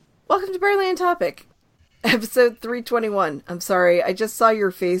Welcome to Barely on Topic, episode 321. I'm sorry, I just saw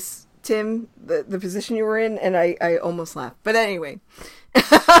your face, Tim, the position you were in, and I almost laughed. But anyway, this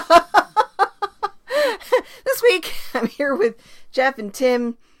week I'm here with Jeff and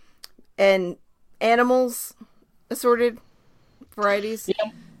Tim and animals, assorted varieties.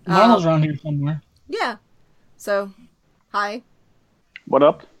 Yeah, Marlo's around here somewhere. Yeah. So, hi. What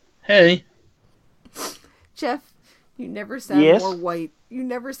up? Hey. Jeff, you never sound Yes? more white. You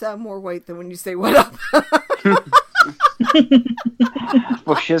never sound more white than when you say what up.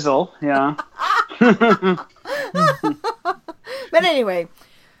 Well, shizzle, yeah. But anyway.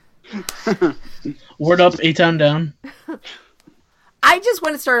 Word up, A-Town down. I just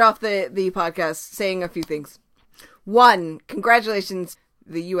want to start off the podcast saying a few things. One, congratulations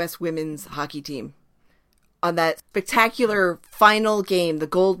the U.S. women's hockey team on that spectacular final game, the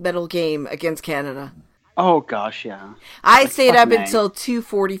gold medal game against Canada. Oh, gosh, yeah. I stayed up fucking until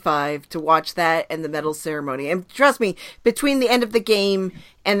 2:45 to watch that and the medal ceremony. And trust me, between the end of the game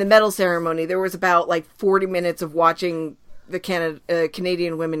and the medal ceremony, there was about like 40 minutes of watching the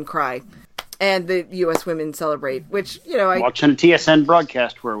Canadian women cry and the U.S. women celebrate, which, you know, Watching a TSN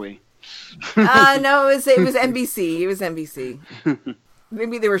broadcast, were we? no, it was NBC. It was NBC.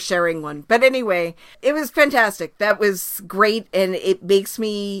 Maybe they were sharing one. But anyway, it was fantastic. That was great, and it makes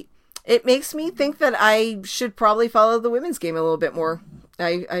me think that I should probably follow the women's game a little bit more.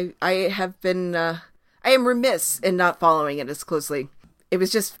 I am remiss in not following it as closely. It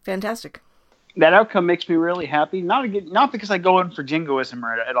was just fantastic. That outcome makes me really happy. Not because I go in for jingoism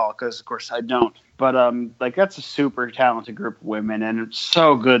at all, because of course I don't. But that's a super talented group of women, and it's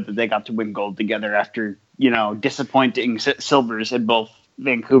so good that they got to win gold together after, disappointing silvers in both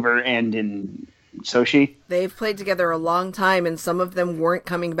Vancouver and in Sochi. They've played together a long time, and some of them weren't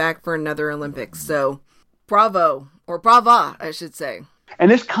coming back for another Olympics. So, bravo, or brava, I should say. And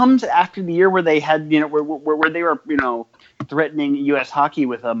this comes after the year where they had, where they were, threatening U.S. hockey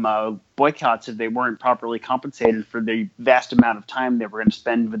with boycotts if they weren't properly compensated for the vast amount of time they were going to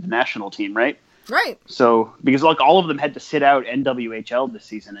spend with the national team, right? Right. So, because all of them had to sit out NWHL this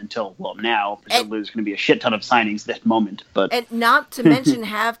season until, now, presumably there's going to be a shit ton of signings this moment. But and not to mention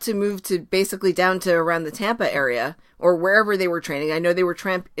have to move to basically down to around the Tampa area or wherever they were training. I know they were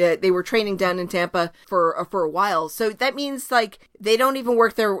training down in Tampa for a while. So that means they don't even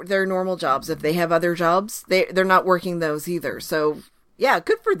work their normal jobs. If they have other jobs, they're not working those either. So yeah,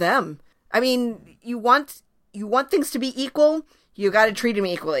 good for them. I mean, you want things to be equal, you got to treat them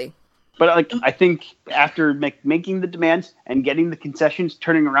equally. But I think after making the demands and getting the concessions,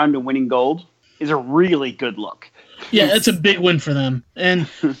 turning around and winning gold is a really good look. Yeah, it's a big win for them. And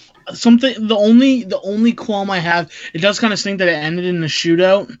the only qualm I have, it does kind of stink that it ended in a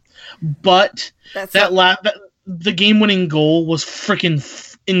shootout, but the game-winning goal was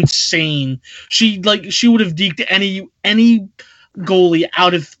freaking insane. She would have deked any goalie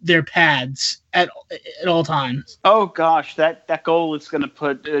out of their pads at all times. Oh gosh, that goal is going to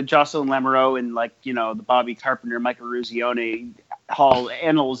put Jocelyn Lamoureux in the Bobby Carpenter, Michael Eruzione Hall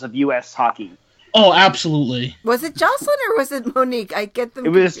annals of U.S. hockey. Oh, absolutely. Was it Jocelyn or was it Monique? I get them.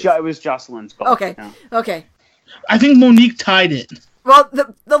 It was Jocelyn's goal. Okay, yeah. Okay. I think Monique tied it. Well,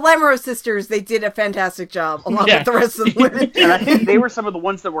 the Lamoureux sisters, they did a fantastic job along with the rest of the women. And I think they were some of the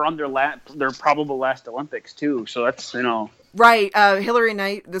ones that were on their probable last Olympics too. So that's Right, Hillary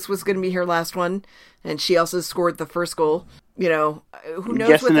Knight. This was going to be her last one, and she also scored the first goal. Who knows?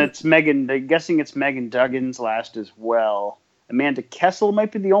 Guessing it's Megan Duggan's last as well. Amanda Kessel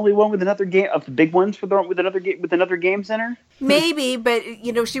might be the only one with another game of the big ones with another game center. Maybe, but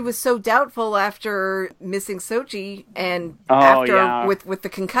she was so doubtful after missing Sochi and with the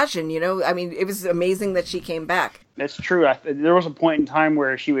concussion. I mean, it was amazing that she came back. That's true. There was a point in time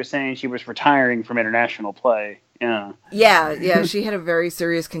where she was saying she was retiring from international play. Yeah. Yeah. She had a very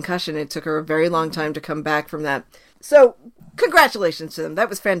serious concussion. It took her a very long time to come back from that. So, congratulations to them. That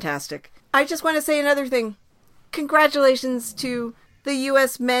was fantastic. I just want to say another thing. Congratulations to the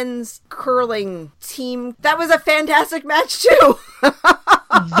U.S. men's curling team. That was a fantastic match, too.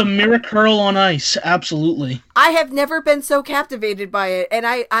 The mirror curl on ice. Absolutely. I have never been so captivated by it. And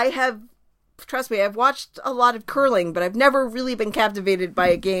I have, trust me, I've watched a lot of curling, but I've never really been captivated by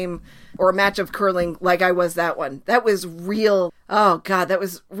a game or a match of curling like I was that one. That was real. Oh, God, that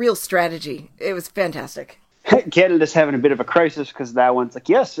was real strategy. It was fantastic. Canada's having a bit of a crisis because that one's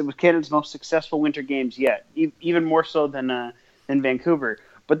yes, it was Canada's most successful winter games yet, even more so than Vancouver.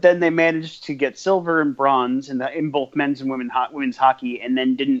 But then they managed to get silver and bronze in both men's and women's hockey, and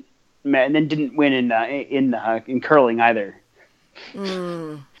then didn't win in curling either,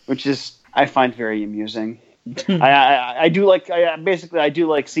 which is I find very amusing. I do like I do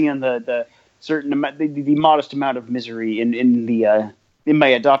like seeing the certain amount, the modest amount of misery in my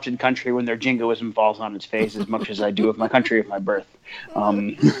adopted country when their jingoism falls on its face as much as I do of my country of my birth.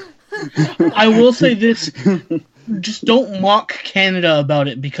 I will say this. Just don't mock Canada about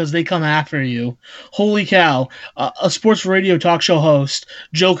it because they come after you. Holy cow. A sports radio talk show host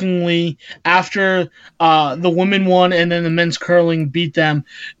jokingly, after the women won and then the men's curling beat them,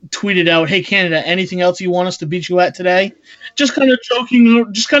 tweeted out, "Hey Canada, anything else you want us to beat you at today?" Just kind of joking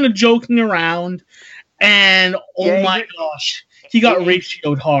around. And oh my gosh, he got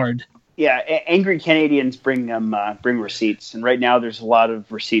ratioed hard. Yeah, angry Canadians bring receipts, and right now there's a lot of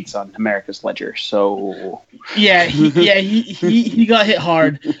receipts on America's ledger. So he got hit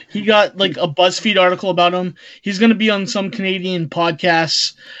hard. He got like a BuzzFeed article about him. He's going to be on some Canadian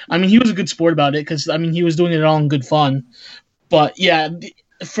podcasts. I mean, he was a good sport about it because he was doing it all in good fun. But yeah,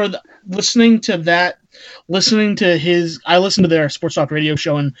 listening to I listen to their sports talk radio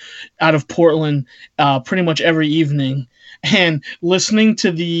show out of Portland pretty much every evening. And listening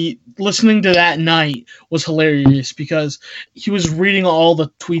to that night was hilarious because he was reading all the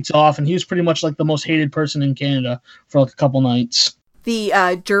tweets off, and he was pretty much like the most hated person in Canada for like a couple nights.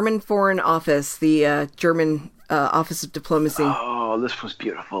 The German Foreign Office, the German Office of Diplomacy. Oh, this was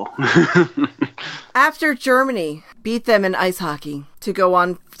beautiful. After Germany beat them in ice hockey to go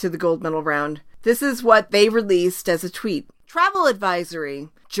on to the gold medal round, this is what they released as a tweet. Travel advisory.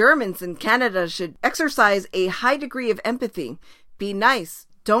 Germans in Canada should exercise a high degree of empathy. Be nice.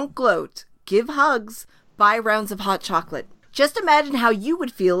 Don't gloat. Give hugs. Buy rounds of hot chocolate. Just imagine how you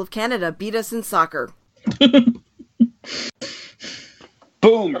would feel if Canada beat us in soccer.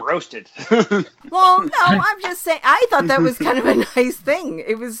 Boom, roasted. Well, no, I'm just saying, I thought that was kind of a nice thing.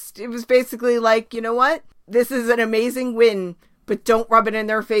 It was basically like, you know what? This is an amazing win, but don't rub it in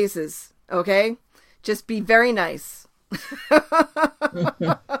their faces, okay? Just be very nice.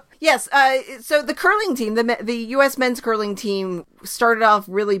 Yes, so the curling team, the U.S. men's curling team started off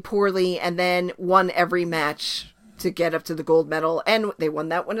really poorly and then won every match to get up to the gold medal, and they won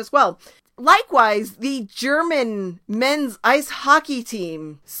that one as well. Likewise, the German men's ice hockey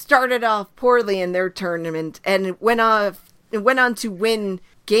team started off poorly in their tournament and went on to win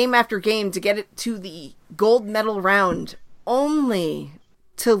game after game to get it to the gold medal round, only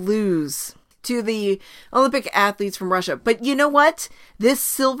to lose to the Olympic athletes from Russia. But you know what? This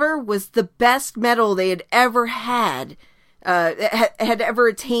silver was the best medal they had ever had ever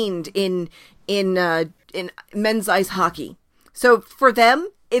attained in men's ice hockey. So for them,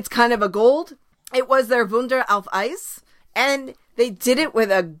 it's kind of a gold. It was their Wunder auf Eis, and they did it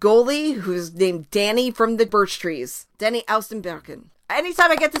with a goalie who's named Danny from the Birch Trees, Danny Austenbergen. Anytime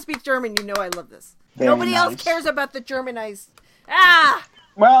I get to speak German, you know I love this. Very Nobody else cares about the German ice. Ah!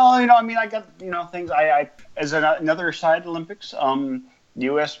 Well, I got, things. As another side Olympics,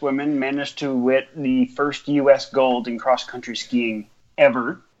 U.S. women managed to win the first U.S. gold in cross-country skiing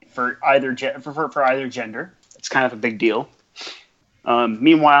ever for either gender. It's kind of a big deal.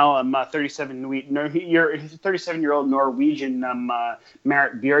 Meanwhile, 37-year-old Norwegian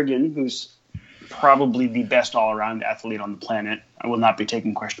Marit Bjørgen, who's probably the best all-around athlete on the planet. I will not be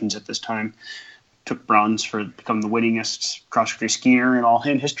taking questions at this time. Took bronze for become the winningest cross-country skier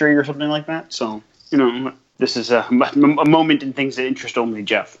in history or something like that. So, this is a moment in things that interest only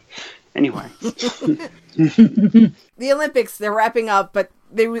Jeff. Anyway. The Olympics, they're wrapping up, but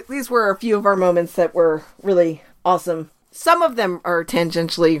these were a few of our moments that were really awesome. Some of them are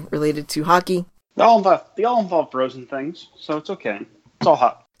tangentially related to hockey. They all involve frozen things, so it's okay. It's all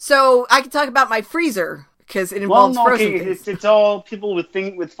hot. So I can talk about my freezer. Because it involves frozen things. It's all people with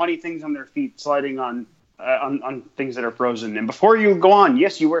funny things on their feet sliding on things that are frozen. And before you go on,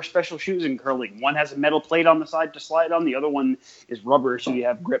 yes, you wear special shoes in curling. One has a metal plate on the side to slide on. The other one is rubber, so you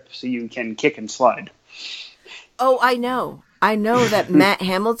have grip, so you can kick and slide. Oh, I know that Matt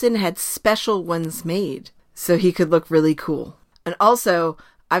Hamilton had special ones made, so he could look really cool. And also,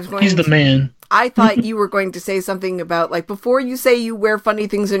 he's the man. I thought you were going to say something about, like, before you say you wear funny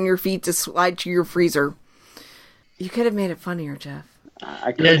things on your feet to slide to your freezer. You could have made it funnier, Jeff.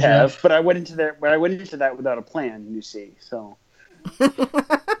 I could have, but I went into that without a plan, you see, so. Could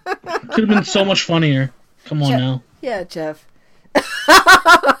have been so much funnier. Come on now. Yeah, Jeff.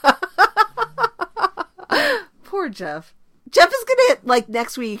 Poor Jeff. Jeff is gonna,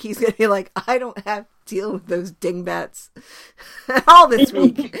 next week, he's gonna be like, I don't have to deal with those dingbats all this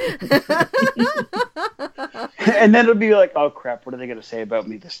week. And then it'll be like, oh crap, what are they gonna say about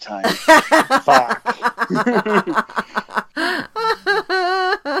me this time? Fuck.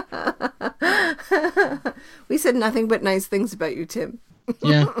 We said nothing but nice things about you, Tim.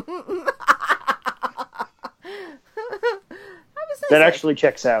 Yeah. That actually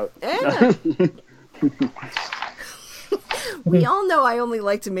checks out. Yeah. We all know I only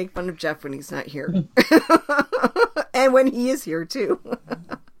like to make fun of Jeff when he's not here. And when he is here, too.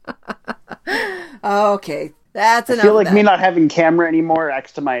 Okay, that's enough. I feel like me not having camera anymore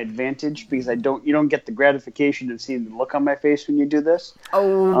acts to my advantage because you don't get the gratification of seeing the look on my face when you do this.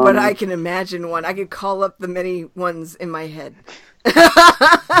 Oh, but I can imagine one. I could call up the many ones in my head.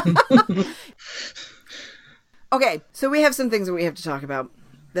 Okay, so we have some things that we have to talk about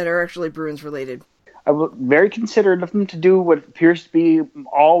that are actually Bruins related. I was very considerate of them to do what appears to be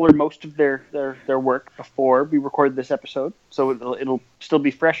all or most of their work before we record this episode, so it'll still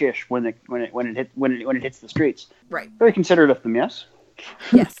be freshish when it hits the streets. Right. Very considerate of them, yes.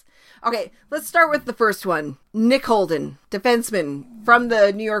 Yes. Okay, let's start with the first one. Nick Holden, defenseman from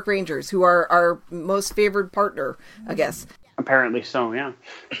the New York Rangers, who are our most favored partner, I guess. Apparently so, yeah.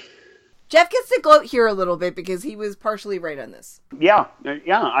 Jeff gets to gloat here a little bit because he was partially right on this. Yeah.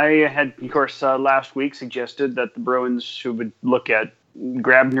 I had, of course, last week suggested that the Bruins would look at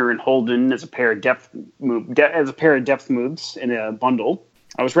Grabner and Holden as a pair of depth moves in a bundle.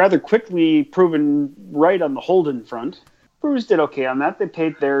 I was rather quickly proven right on the Holden front. Bruins did okay on that. They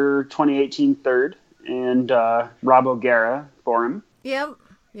paid their 2018 third and Rob O'Gara for him. Yep.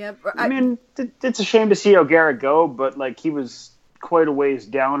 I mean, it's a shame to see O'Gara go, but he was quite a ways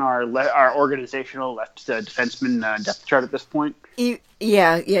down our organizational left defenseman depth chart at this point. He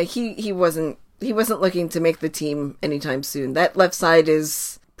wasn't looking to make the team anytime soon. That left side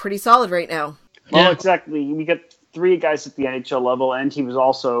is pretty solid right now. Well, exactly. We got 3 guys at the NHL level, and he was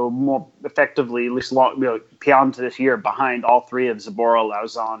also more effectively, at least beyond this year, behind all 3 of Zabora,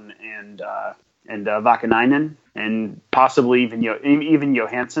 Lauzon, and Vakanainen, and possibly even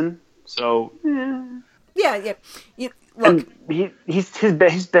Johansson. So yeah. Look, and his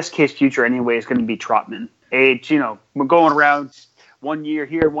best case future anyway is going to be Trotman. We're going around 1 year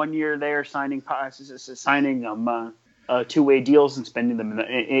here, 1 year there, signing 2-way deals and spending them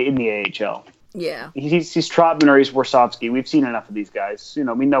in the AHL. Yeah, he's Trotman or he's Warsawski. We've seen enough of these guys.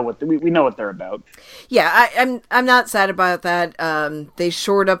 We know what they're about. Yeah, I'm not sad about that. They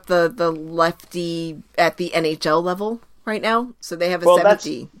shored up the lefty at the NHL level right now, so they have a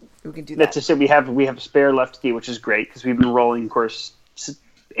 70. Who can do that. That's just it. We have a spare lefty, which is great because we've been rolling, of course,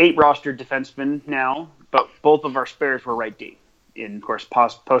 8 rostered defensemen now, but both of our spares were right D in, of course,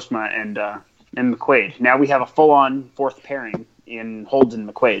 Postma and McQuaid. Now we have a full-on 4th pairing in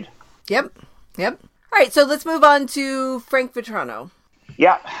Holden McQuaid. Yep. All right, so let's move on to Frank Vetrano.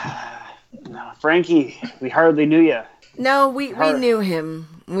 Yeah. Frankie, we hardly knew you. No, we knew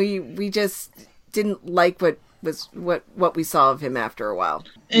him. We just didn't like what we saw of him after a while.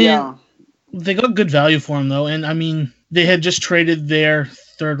 And they got good value for him, though. And, I mean, they had just traded their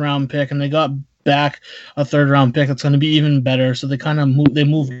 3rd-round pick, and they got back a 3rd-round pick that's going to be even better. So they kind of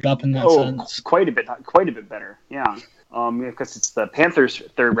moved up in that sense. Quite a bit better, yeah. Because it's the Panthers'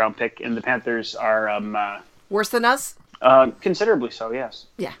 3rd-round pick, and the Panthers are... worse than us? Considerably so, yes.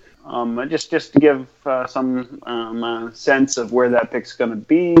 Yeah. Just to give some sense of where that pick's going to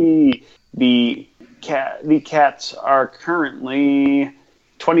be, the Cats are currently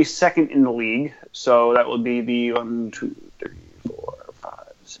 22nd in the league, so that would be the 1, 2, 3, 4, 5,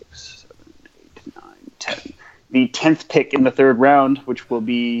 6, 7, 8, 9, 10. The 10th pick in the 3rd round, which will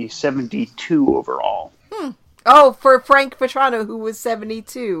be 72 overall. Oh, for Frank Vetrano, who was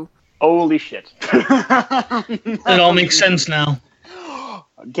 72. Holy shit. It all makes sense now.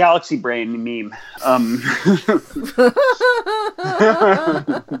 Galaxy Brain meme.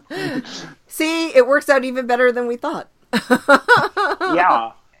 See, it works out even better than we thought.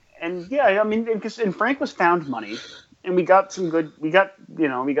 Yeah. And I mean, and Frank was found money, and we got some good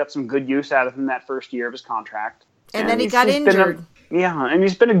use out of him that first year of his contract. And then he got injured. And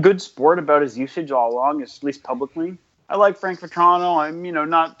he's been a good sport about his usage all along, at least publicly. I like Frank Vetrano. I'm,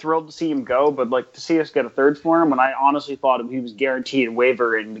 not thrilled to see him go, but to see us get a 3rd for him when I honestly thought he was guaranteed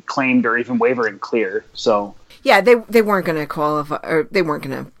waiver and claimed or even waiver and clear. So yeah, they weren't going to qualify, or they weren't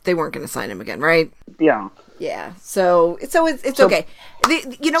going to sign him again, right? Yeah. Yeah. So it's okay.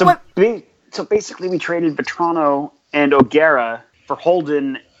 What? So basically, we traded Vetrano and O'Gara for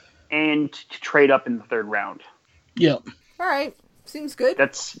Holden, and to trade up in the 3rd round. Yep. All right. Seems good.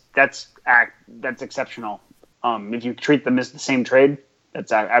 That's exceptional. If you treat them as the same trade,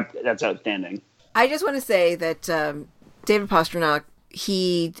 that's outstanding. I just want to say that David Pastrnak,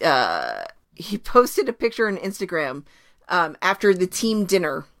 he posted a picture on Instagram after the team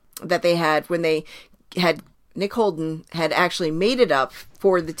dinner that they had when they had Nick Holden had actually made it up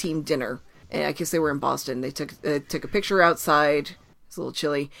for the team dinner. And I guess they were in Boston. They took a picture outside. It's a little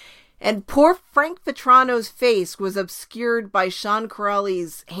chilly. And poor Frank Vetrano's face was obscured by Sean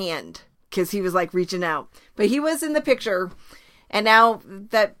Corelli's hand because he was like reaching out. But he was in the picture. And now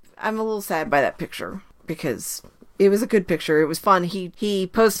that I'm a little sad by that picture because it was a good picture. It was fun. He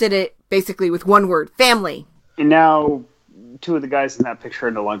posted it basically with one word, family. And now 2 of the guys in that picture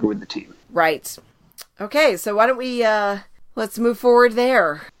are no longer with the team. Right. Okay, so why don't we, let's move forward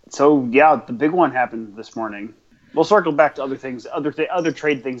there. So, yeah, the big one happened this morning. We'll circle back to other things, other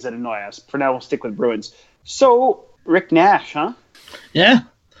trade things that annoy us. For now, we'll stick with Bruins. So, Rick Nash, huh? Yeah,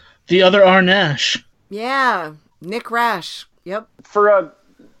 the other R. Nash. Yeah, Nick Rash. Yep. For a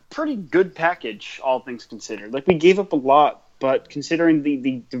pretty good package, all things considered. Like, we gave up a lot, but considering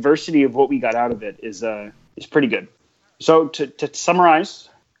the diversity of what we got out of it is pretty good. So, to summarize,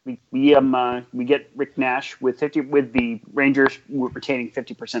 we get Rick Nash with the Rangers retaining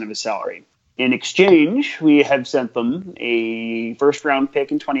 50% of his salary. In exchange, we have sent them a first-round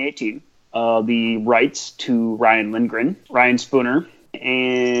pick in 2018, the rights to Ryan Lindgren, Ryan Spooner,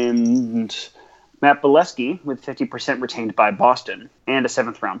 and Matt Bolesky with 50% retained by Boston, and a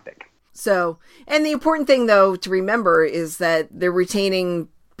 7th-round pick. So, and the important thing, though, to remember is that they're retaining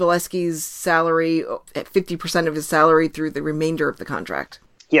Bolesky's salary at 50% of his salary through the remainder of the contract.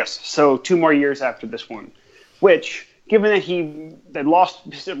 Yes, so 2 more years after this one, which, given that he had lost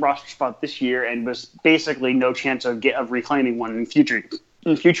his roster spot this year and was basically no chance of reclaiming one in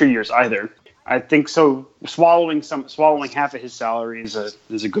future years either, I think so. Swallowing half of his salary is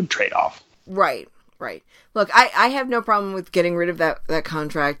a good trade-off. Right. Look, I have no problem with getting rid of that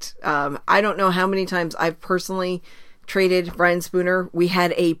contract. I don't know how many times I've personally traded Ryan Spooner. We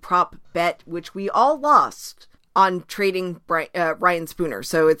had a prop bet, which we all lost on trading Ryan Spooner.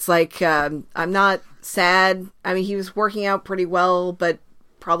 So it's like, I'm not sad. I mean, he was working out pretty well, but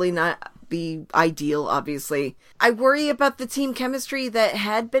probably not the ideal, obviously. I worry about the team chemistry that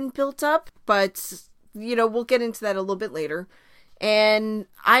had been built up, but, we'll get into that a little bit later. And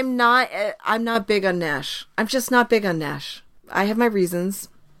I'm not big on Nash. I'm just not big on Nash. I have my reasons.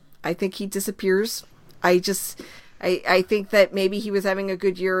 I think he disappears. I think that maybe he was having a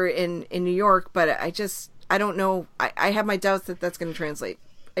good year in New York, but I don't know. I have my doubts that that's going to translate.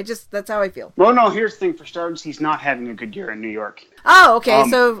 That's how I feel. Well, no, here's the thing. For starters, he's not having a good year in New York. Oh, okay.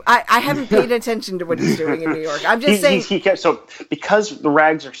 So I haven't paid attention to what he's doing in New York. I'm just saying. So because the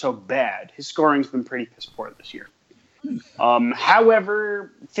Rags are so bad, his scoring's been pretty piss poor this year.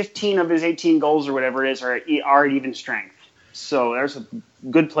 However, 15 of his 18 goals or whatever it is are at even strength. So there's a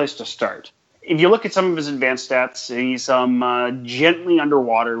good place to start. If you look at some of his advanced stats, he's gently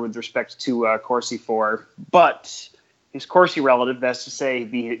underwater with respect to Corsi 4, but his Corsi relative, that's to say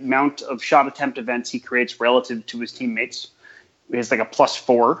the amount of shot attempt events he creates relative to his teammates, is like a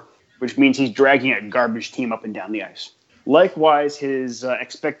 +4, which means he's dragging a garbage team up and down the ice. Likewise, his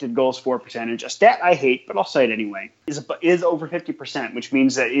expected goals for percentage, a stat I hate, but I'll say it anyway, is over 50%, which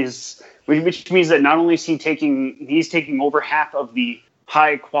means that not only is he's taking over half of the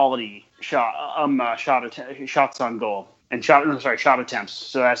high quality shots on goal and shot attempts.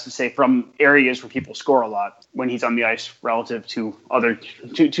 So that's to say from areas where people score a lot when he's on the ice relative to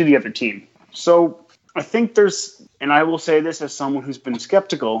the other team. So I think and I will say this as someone who's been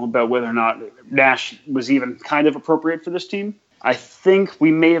skeptical about whether or not Nash was even kind of appropriate for this team. I think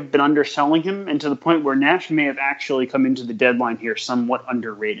we may have been underselling him, and to the point where Nash may have actually come into the deadline here somewhat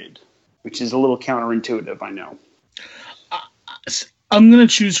underrated, which is a little counterintuitive, I know. I'm going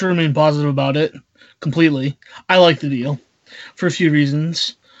to choose to remain positive about it completely. I like the deal for a few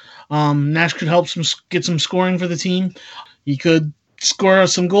reasons. Nash could help get some scoring for the team. He could score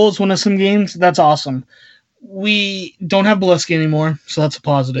some goals, win us some games. That's awesome. We don't have Bolesky anymore, so that's a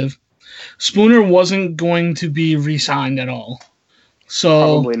positive. Spooner wasn't going to be re-signed at all.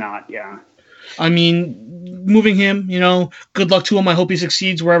 So probably not, yeah. I mean, moving him, good luck to him. I hope he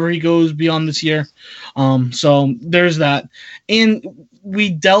succeeds wherever he goes beyond this year. So there's that. And we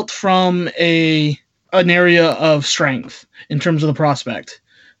dealt from an area of strength in terms of the prospect.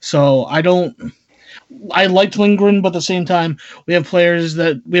 So I liked Lindgren, but at the same time, we have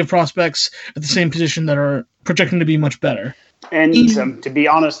prospects at the same position that are projecting to be much better. And to be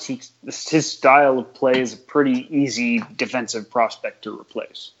honest, his style of play is a pretty easy defensive prospect to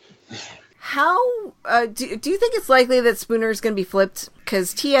replace. How do you think it's likely that Spooner is going to be flipped?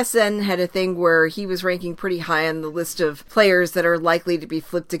 Because TSN had a thing where he was ranking pretty high on the list of players that are likely to be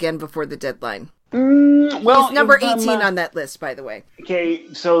flipped again before the deadline. Well, he's number 18 on that list, by the way.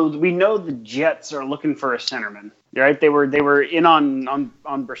 Okay, so we know the Jets are looking for a centerman. Right, they were in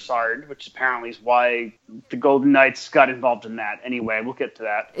on Broussard, which apparently is why the Golden Knights got involved in that. Anyway, we'll get to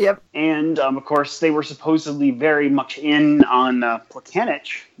that. Yep. And of course, they were supposedly very much in on Plekanec,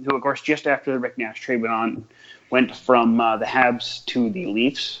 who of course just after the Rick Nash trade went from the Habs to the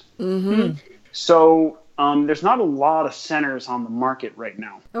Leafs. Mm-hmm. So there's not a lot of centers on the market right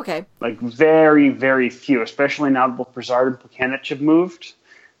now. Okay. Like very, very few, especially now that both Broussard and Plekanec have moved.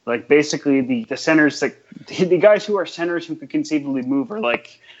 Like, basically, the centers, like, the guys who are centers who could conceivably move are,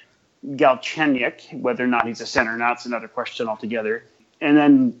 like, Galchenyuk. Whether or not he's a center or not is another question altogether. And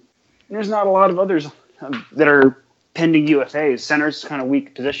then there's not a lot of others that are pending UFAs. Center's kind of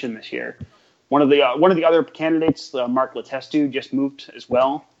weak position this year. One of the other candidates, Mark Letestu, just moved as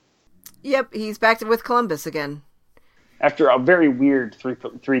well. Yep, he's back with Columbus again. After a very weird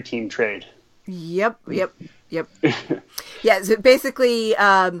three-team trade. Yep. Yeah, so basically,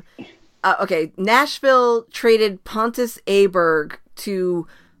 okay, Nashville traded Pontus Aberg to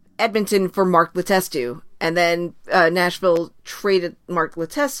Edmonton for Mark Letestu, and then Nashville traded Mark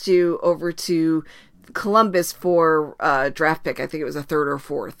Letestu over to Columbus for a draft pick. I think it was a 3rd or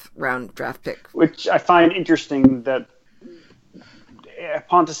 4th round draft pick. Which I find interesting that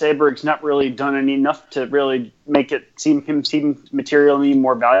Pontus Aberg's not really done enough to really make it seem materially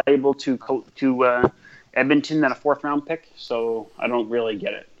more valuable to Edmonton than a 4th round pick, so I don't really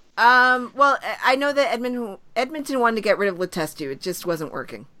get it. Well, I know that Edmonton wanted to get rid of Letestu. It just wasn't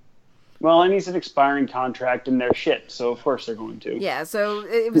working. Well, and he's an expiring contract, and they're shit, so of course they're going to. Yeah, so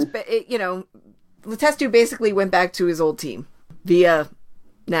it was, Letestu basically went back to his old team via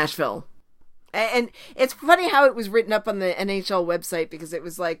Nashville. And it's funny how it was written up on the NHL website, because it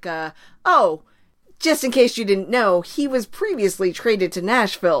was like, just in case you didn't know, he was previously traded to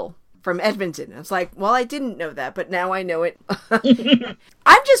Nashville from Edmonton. I was like, well, I didn't know that, but now I know it.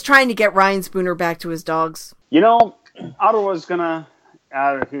 I'm just trying to get Ryan Spooner back to his dogs. Ottawa's gonna...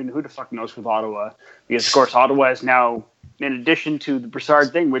 who the fuck knows with Ottawa? Because, of course, Ottawa is now, in addition to the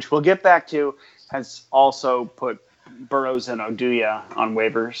Broussard thing, which we'll get back to, has also put Burroughs and Oduya on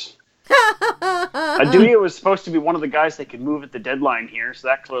waivers. Oduya was supposed to be one of the guys they could move at the deadline here, so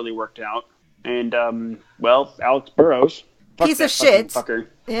that clearly worked out. And, Alex Burroughs... Piece of shit. Fucker.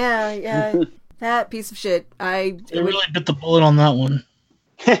 Yeah. That piece of shit. They really bit the bullet on that one.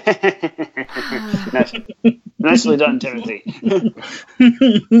 Nicely done, Timothy.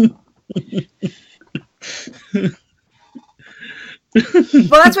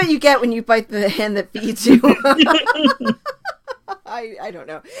 Well, that's what you get when you bite the hand that feeds you. I don't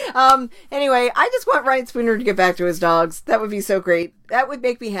know. Anyway, I just want Ryan Spooner to get back to his dogs. That would be so great. That would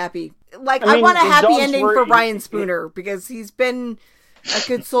make me happy. I want a happy ending for Ryan Spooner, because he's been a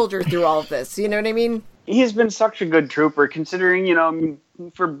good soldier through all of this. You know what I mean? He's been such a good trooper, considering,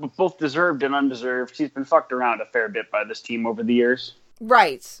 for both deserved and undeserved, he's been fucked around a fair bit by this team over the years.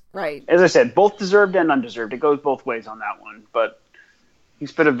 Right. As I said, both deserved and undeserved. It goes both ways on that one. But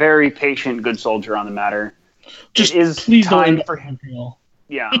he's been a very patient, good soldier on the matter. Just it is please time don't for him.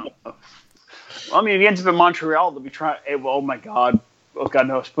 Yeah. Well, I mean, if he ends up in Montreal, they'll be trying. Oh my God. Oh God,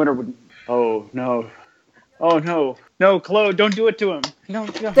 no. Spooner would. Oh no. Oh no. No, Claude, don't do it to him. No.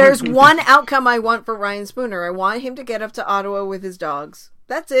 There's one outcome I want for Ryan Spooner. I want him to get up to Ottawa with his dogs.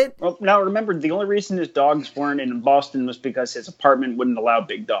 That's it. Well, now remember, the only reason his dogs weren't in Boston was because his apartment wouldn't allow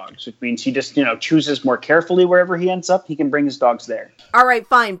big dogs, which means he just, chooses more carefully wherever he ends up. He can bring his dogs there. All right,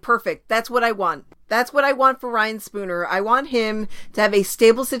 fine, perfect. That's what I want. That's what I want for Ryan Spooner. I want him to have a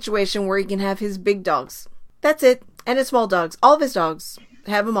stable situation where he can have his big dogs. That's it. And his small dogs. All of his dogs.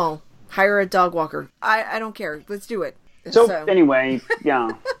 Have them all. Hire a dog walker. I don't care. Let's do it. So anyway,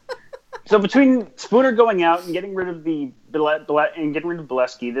 yeah. So between Spooner going out and getting rid of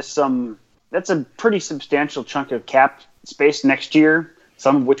Bolesky, that's a pretty substantial chunk of cap space next year.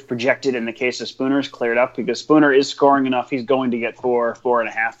 Some of which projected in the case of Spooner is cleared up, because Spooner is scoring enough. He's going to get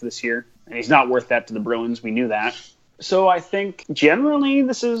 4.5 this year, and he's not worth that to the Bruins. We knew that. So I think generally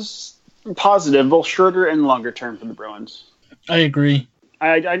this is positive, both shorter and longer term for the Bruins. I agree.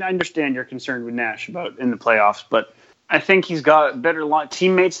 I understand you're concerned with Nash about in the playoffs, but I think he's got better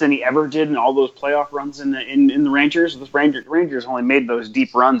teammates than he ever did in all those playoff runs in the Rangers. The Rangers only made those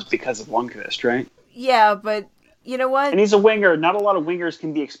deep runs because of Lundqvist, right? Yeah, but you know what? And he's a winger. Not a lot of wingers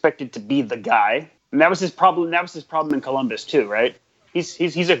can be expected to be the guy, and that was his problem. That was his problem in Columbus too, right? He's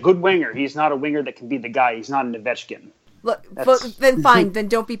a good winger. He's not a winger that can be the guy. He's not an Ovechkin. Look, then fine. Then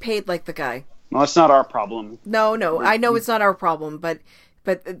don't be paid like the guy. Well, it's not our problem. No. I know it's not our problem, but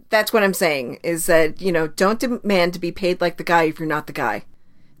that's what I'm saying, is that, don't demand to be paid like the guy if you're not the guy.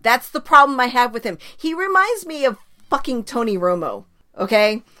 That's the problem I have with him. He reminds me of fucking Tony Romo.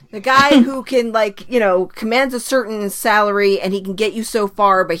 Okay? The guy who can, like, you know, commands a certain salary and he can get you so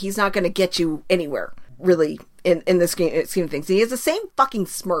far, but he's not going to get you anywhere, really, in this scheme of things. He has the same fucking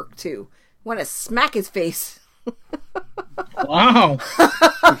smirk, too. Want to smack his face. Wow.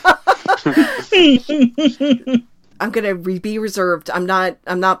 I'm going to be reserved. I'm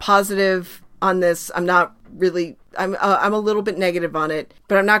not positive on this. I'm not really... I'm a little bit negative on it,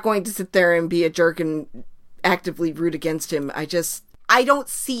 but I'm not going to sit there and be a jerk and actively root against him. I don't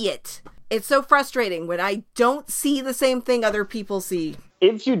see it. It's so frustrating when I don't see the same thing other people see.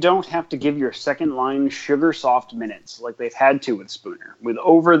 If you don't have to give your second line sugar soft minutes like they've had to with Spooner, with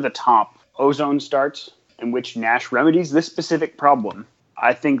over-the-top ozone starts in which Nash remedies this specific problem,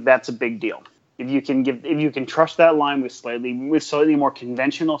 I think that's a big deal. If you can trust that line with slightly more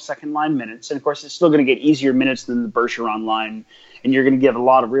conventional second line minutes, and of course it's still going to get easier minutes than the Bergeron line, and you're going to give a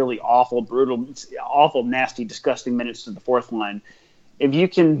lot of really awful, brutal, awful, nasty, disgusting minutes to the fourth line. If you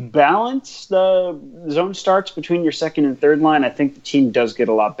can balance the zone starts between your second and third line, I think the team does get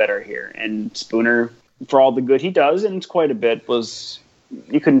a lot better here. And Spooner, for all the good he does, and it's quite a bit,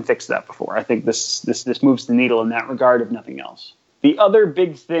 you couldn't fix that before. I think this moves the needle in that regard, if nothing else. The other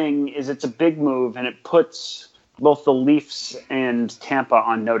big thing is it's a big move, and it puts both the Leafs and Tampa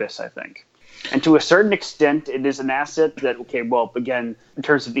on notice, I think. And to a certain extent, it is an asset that, okay, well, again, in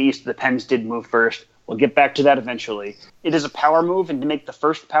terms of the East, the Pens did move first. We'll get back to that eventually. It is a power move, and to make the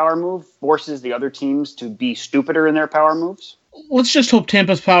first power move forces the other teams to be stupider in their power moves. Let's just hope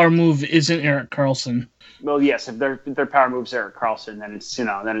Tampa's power move isn't Erik Karlsson. Well, yes, if their power move's Erik Karlsson, then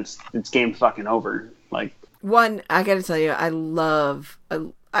it's game fucking over. Like, one, I gotta tell you, I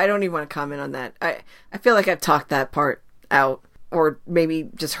don't even want to comment on that. I feel like I've talked that part out, or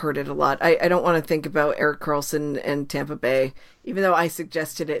maybe just heard it a lot. I don't want to think about Erik Karlsson and Tampa Bay, even though I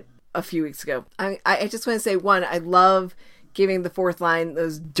suggested it a few weeks ago. I just want to say, one, I love giving the fourth line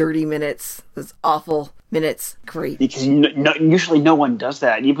those dirty minutes, those awful minutes. Great. Because usually no one does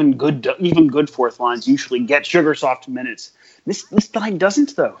that. Even good fourth lines usually get sugar soft minutes. This line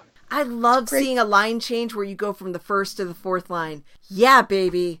doesn't, though. I love seeing a line change where you go from the first to the fourth line. Yeah,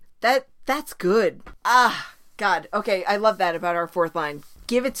 baby. That's good. Ah, God. Okay, I love that about our fourth line.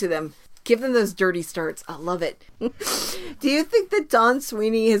 Give it to them. Give them those dirty starts. I love it. Do you think that Don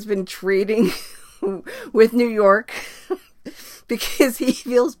Sweeney has been trading with New York because he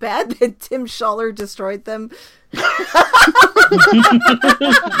feels bad that Tim Schaller destroyed them?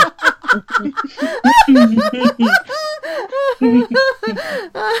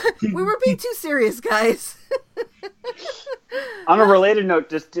 We were being too serious, guys. On a related note,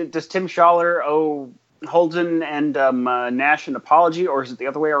 does Tim Schaller owe Holden and Nash an apology, or is it the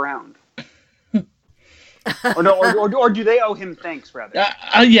other way around? or do they owe him thanks, rather?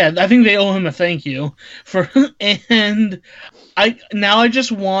 Yeah, I think they owe him a thank you and I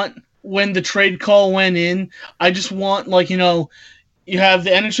just want, when the trade call went in, I just want, like, you know, you have the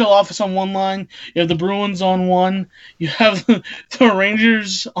NHL office on one line, you have the Bruins on one, you have the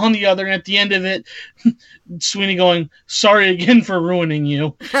Rangers on the other, and at the end of it, Sweeney going, "Sorry again for ruining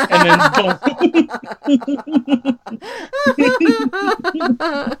you," and then boom.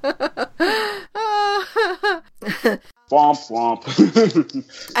 Womp womp.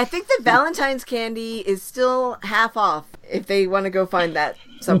 I think that Valentine's candy is still half off if they want to go find that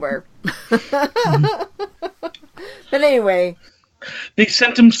somewhere. But anyway. They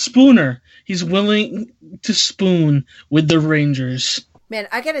sent him Spooner. He's willing to spoon with the Rangers. Man,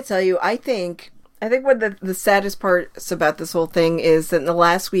 I gotta tell you, I think one of the saddest parts about this whole thing is that in the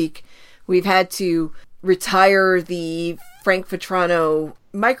last week, we've had to retire the Frank Vetrano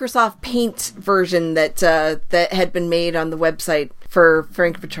Microsoft Paint version that had been made on the website for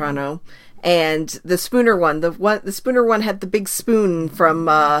Frank Vetrano, and the Spooner one. The Spooner one had the big spoon from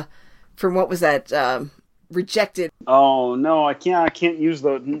what was that? Rejected. Oh no, I can't use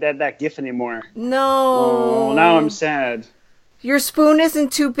that GIF anymore. No. Oh, now I'm sad. Your spoon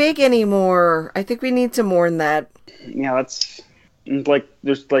isn't too big anymore. I think we need to mourn that. Yeah, that's like,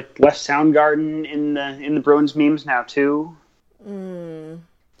 there's like less Soundgarden in the Bruins memes now too.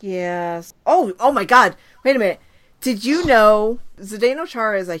 Yes. Oh my God! Wait a minute. Did you know Zdeno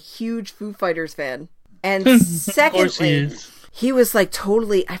Chara is a huge Foo Fighters fan? And secondly, he was like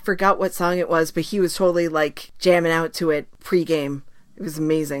totally, I forgot what song it was, but he was totally like jamming out to it pre-game. It was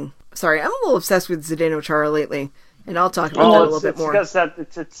amazing. Sorry, I'm a little obsessed with Zdeno Chara lately, and I'll talk about that a little bit more. Because that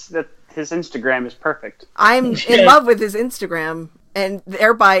his Instagram is perfect. I'm in love with his Instagram, and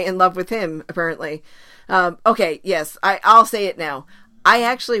thereby in love with him, apparently. Okay, yes, I'll say it now. I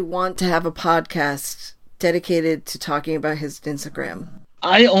actually want to have a podcast dedicated to talking about his Instagram.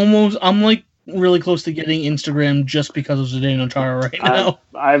 I'm like really close to getting Instagram just because of Zdeno Chara right now.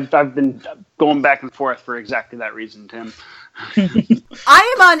 I've been going back and forth for exactly that reason, Tim.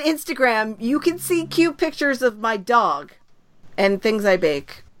 I am on Instagram. You can see cute pictures of my dog and things I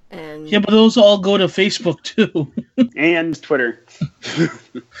bake. And yeah, but those all go to Facebook too. And Twitter.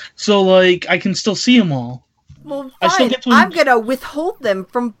 So, like, I can still see them all. Well, fine. I'm going to withhold them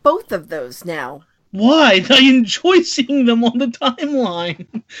from both of those now. Why? I enjoy seeing them on the timeline.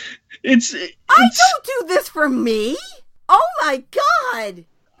 I don't do this for me. Oh my god.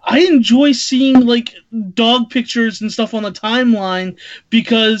 I enjoy seeing, like, dog pictures and stuff on the timeline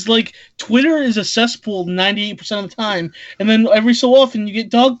because, like, Twitter is a cesspool 98% of the time, and then every so often you get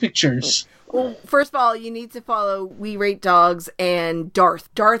dog pictures. Well, first of all, you need to follow We Rate Dogs and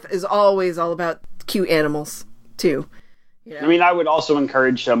Darth. Darth is always all about cute animals, too. You know? I mean, I would also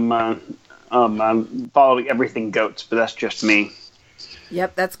encourage them following everything goats, but that's just me.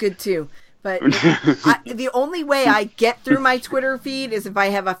 Yep, that's good, too. But the only way I get through my Twitter feed is if I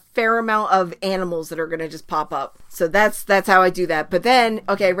have a fair amount of animals that are going to just pop up. So that's how I do that. But then,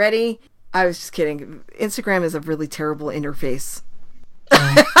 okay, ready? I was just kidding. Instagram is a really terrible interface.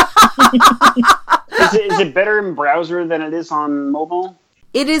 Is it better in browser than it is on mobile?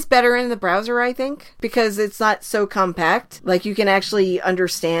 It is better in the browser, I think, because it's not so compact. Like, you can actually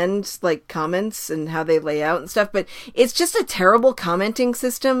understand, like, comments and how they lay out and stuff, but it's just a terrible commenting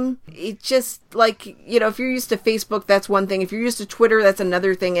system. It just, like, you know, if you're used to Facebook, that's one thing. If you're used to Twitter, that's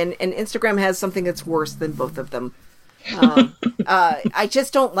another thing, and Instagram has something that's worse than both of them. I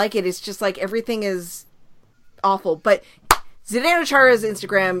just don't like it. It's just, like, everything is awful, but Zdeno Chara's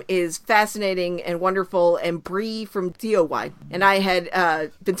Instagram is fascinating and wonderful, and Bree from DOY. And I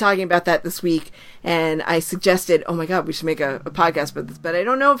had been talking about that this week, and I suggested, oh my god, we should make a podcast about this, but I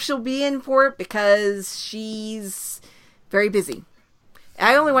don't know if she'll be in for it because she's very busy.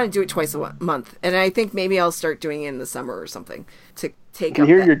 I only want to do it twice a month, and I think maybe I'll start doing it in the summer or something to take up. I can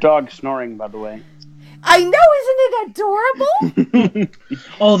hear your dog snoring, by the way. I know, isn't it adorable?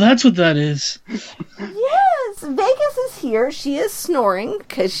 Oh, that's what that is. Yes, Vegas is here. She is snoring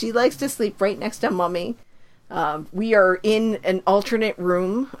because she likes to sleep right next to Mummy. We are in an alternate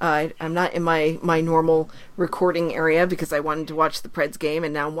room. I'm not in my normal recording area because I wanted to watch the Preds game,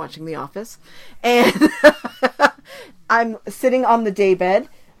 and now I'm watching The Office. And I'm sitting on the daybed,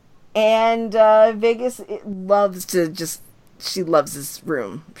 and Vegas loves this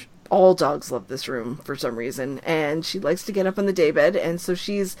room. All dogs love this room for some reason, and she likes to get up on the daybed, and so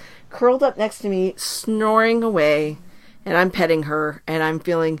she's curled up next to me, snoring away, and I'm petting her, and I'm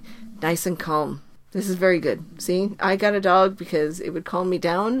feeling nice and calm. This is very good. See, I got a dog because it would calm me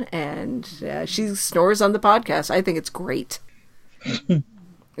down, and she snores on the podcast. I think it's great.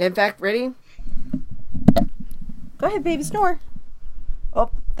 In fact, ready? Go ahead, baby, snore.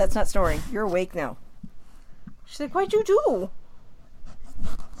 Oh, that's not snoring. You're awake now. She's like, what'd you do?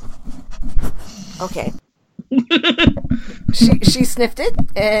 Okay. She sniffed it,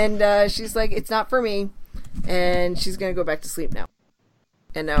 and she's like, it's not for me, and she's gonna go back to sleep now.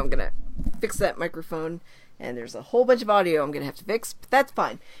 And now I'm gonna fix that microphone, and there's a whole bunch of audio I'm gonna have to fix, but that's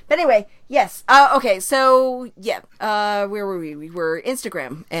fine. But anyway, yes. Okay, so yeah, where were we? We were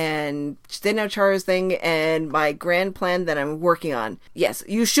Instagram and Zdeno Chara's thing, and my grand plan that I'm working on. Yes,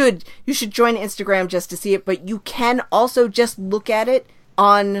 you should join Instagram just to see it, but you can also just look at it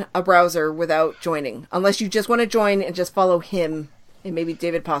on a browser without joining, unless you just want to join and just follow him and maybe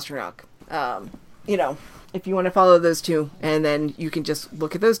David Pasternak. You know, if you want to follow those two, and then you can just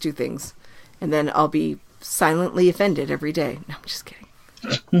look at those two things, and then I'll be silently offended every day. No, I'm just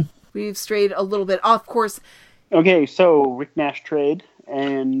kidding. We've strayed a little bit off course. Okay, so Rick Nash trade,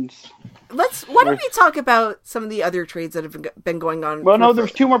 and why don't we talk about some of the other trades that have been going on? Well, no,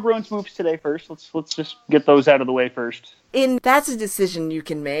 there's two more Bruins moves today first. Let's just get those out of the way first. That's a decision you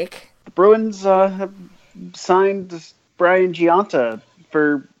can make. The Bruins have signed Brian Gionta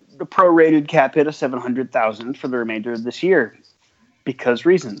for a prorated cap hit of $700,000 for the remainder of this year, because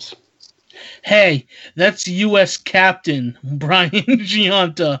reasons. Hey, that's U.S. captain Brian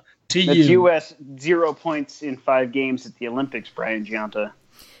Gionta to that's you. That's U.S. 0 points in 5 games at the Olympics, Brian Gionta.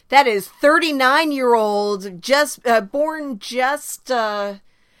 That is 39-year-old, born just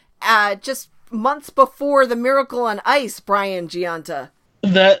months before the Miracle on Ice, Brian Gionta.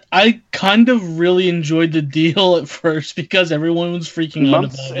 That I kind of really enjoyed the deal at first because everyone was freaking out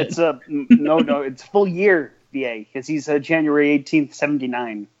about it. It's it's full year, VA, because he's January 18th,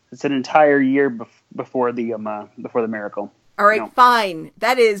 79. It's an entire year before the Miracle. All right, fine.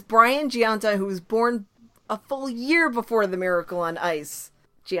 That is Brian Gionta, who was born a full year before the Miracle on Ice.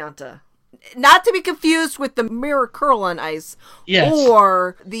 Gionta. not to be confused with the Mirror Curl on Ice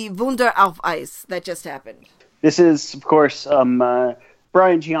or the Wunder auf Eis that just happened. This is, of course, Brian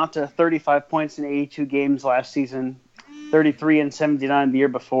Giunta, 35 points in 82 games last season, 33 and 79 the year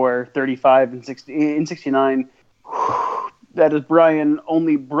before, 35 and 69. That is, Brian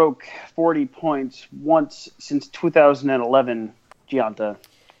only broke 40 points once since 2011, Giunta.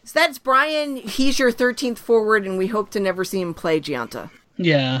 So that's Brian. He's your 13th forward, and we hope to never see him play Giunta.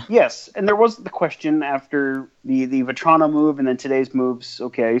 Yeah. Yes, and there was the question after the Vetrano move and then today's moves,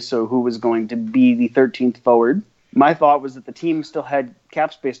 okay, so who was going to be the 13th forward? My thought was that the team still had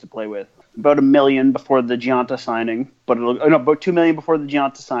cap space to play with. About $1 million before the Giunta signing, about $2 million before the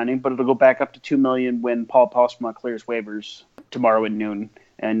Giunta signing, but it'll go back up to $2 million when Paul Postma clears waivers tomorrow at noon,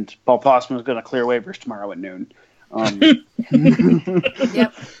 and Paul Postma is going to clear waivers tomorrow at noon.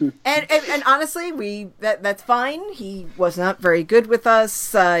 Yep, and honestly, that's fine. He was not very good with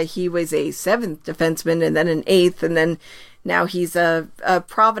us. He was a 7th defenseman, and then an 8th, and then now he's a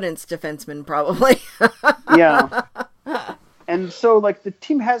Providence defenseman, probably. Yeah. And so, like, the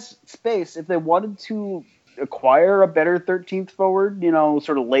team has space. If they wanted to acquire a better 13th forward,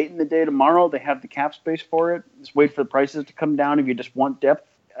 sort of late in the day tomorrow, they have the cap space for it. Just wait for the prices to come down if you just want depth.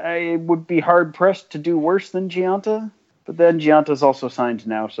 I would be hard-pressed to do worse than Giunta. But then Giunta's also signed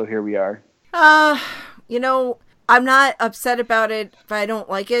now, so here we are. I'm not upset about it if I don't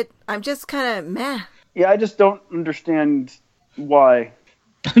like it. I'm just kind of meh. Yeah, I just don't understand why.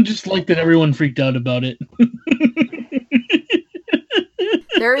 I just like that everyone freaked out about it.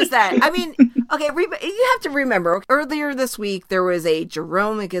 There is that. I mean, okay, you have to remember, earlier this week, there was a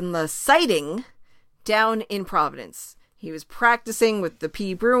Jerome Iginla sighting down in Providence. He was practicing with the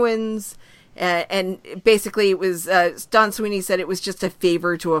P. Bruins, and basically it was, Don Sweeney said it was just a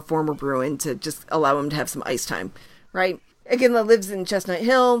favor to a former Bruin to just allow him to have some ice time, right? Iginla lives in Chestnut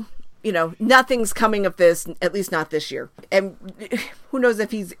Hill. Nothing's coming of this, at least not this year. And who knows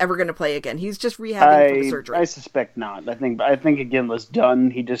if he's ever going to play again. He's just rehabbing from the surgery. I suspect not. I think Iginla's done.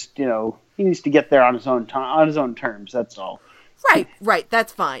 He just, he needs to get there on his own terms. That's all. Right.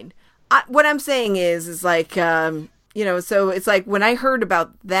 That's fine. What I'm saying is like, so it's like when I heard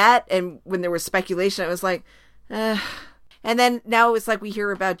about that and when there was speculation, I was like, and then now it's like we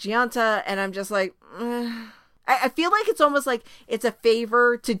hear about Giunta and I'm just like, I feel like it's almost like it's a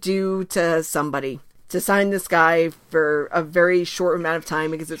favor to do to somebody to sign this guy for a very short amount of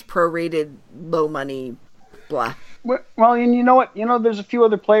time because it's prorated, low money, blah. Well, and you know what? There's a few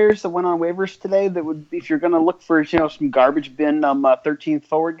other players that went on waivers today that would, if you're going to look for, some garbage bin 13th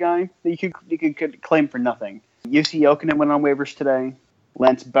forward guy, that you could claim for nothing. Jussi Jokinen went on waivers today.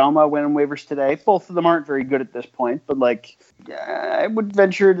 Lance Bauma went on waivers today. Both of them aren't very good at this point, but I would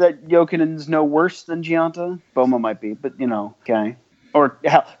venture that Jokinen's no worse than Giunta. Bauma might be, but okay. Or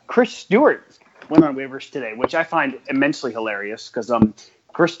hell, Chris Stewart went on waivers today, which I find immensely hilarious because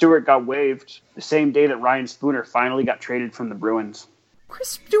Chris Stewart got waived the same day that Ryan Spooner finally got traded from the Bruins. Chris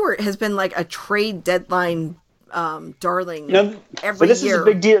Stewart has been like a trade deadline darling every but this year. Is a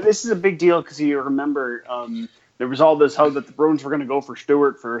big deal. This is a big deal because you remember there was all this hope that the Bruins were going to go for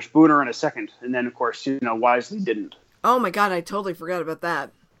Stewart for Spooner in a second, and then of course Wisely didn't. Oh my God, I totally forgot about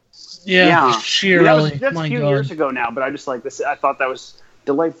that. Yeah. Sheer really. That's a few years ago now, but I just like this. I thought that was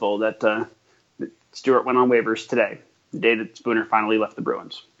delightful that Stewart went on waivers today, the day that Spooner finally left the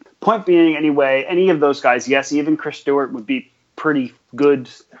Bruins. Point being, anyway, any of those guys, yes, even Chris Stewart would be pretty good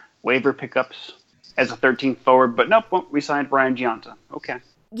waiver pickups as a 13th forward, but nope, we signed Brian Giunta. Okay.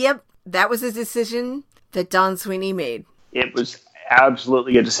 Yep, that was a decision that Don Sweeney made. It was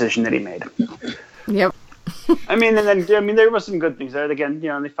absolutely a decision that he made. Yep. There was some good things there. Again,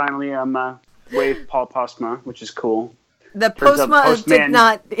 they finally waived Paul Postma, which is cool. The Postma did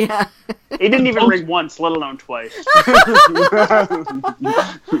not, yeah. He didn't even ring once, let alone twice.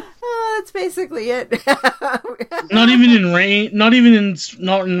 That's basically it. Not in rain, not in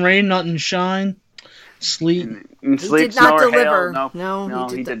shine, sleet. In sleet, he did not snow, or deliver. Hail. No,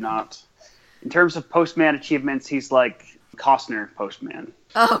 he did not. In terms of postman achievements, he's like Costner postman.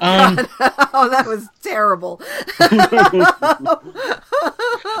 Oh, God. Oh, that was terrible. I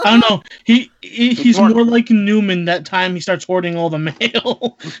don't know. He's more like Newman that time he starts hoarding all the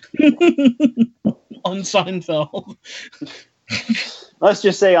mail on Seinfeld. Let's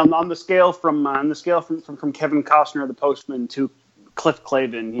just say on the scale from Kevin Costner, the postman, to Cliff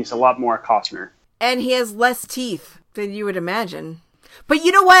Clavin, he's a lot more Costner. And he has less teeth than you would imagine. But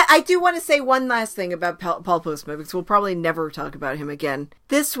you know what? I do want to say one last thing about Paul Postma, because we'll probably never talk about him again.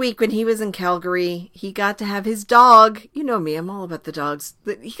 This week when he was in Calgary, he got to have his dog. You know me, I'm all about the dogs.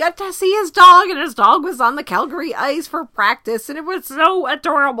 He got to see his dog, and his dog was on the Calgary ice for practice, and it was so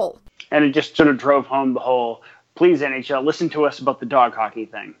adorable. And it just sort of drove home the whole, please NHL, listen to us about the dog hockey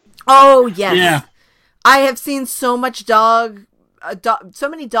thing. Oh, yes. Yeah. I have seen so much so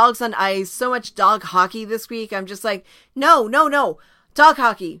many dogs on ice, so much dog hockey this week. I'm just like, no. Dog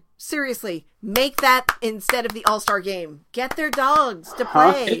hockey. Seriously. Make that instead of the All-Star game. Get their dogs to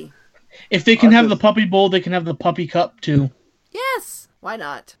play. If they can have the Puppy Bowl, they can have the Puppy Cup, too. Yes. Why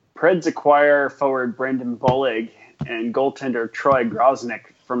not? Preds acquire forward Brendan Bollig and goaltender Troy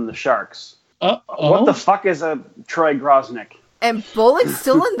Grosnick from the Sharks. What the fuck is a Troy Grosnick? And Bollig's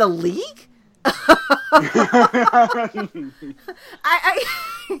still in the league?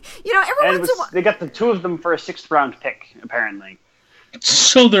 They got the two of them for a 6th round pick, apparently.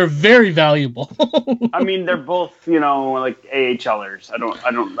 So they're very valuable. I mean, they're both, like AHLers. I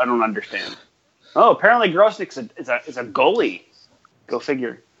don't understand. Oh, apparently Grosnick is a goalie. Go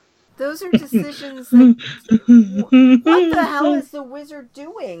figure. Those are decisions. What the hell is the Wizard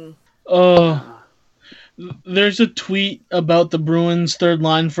doing? There's a tweet about the Bruins' third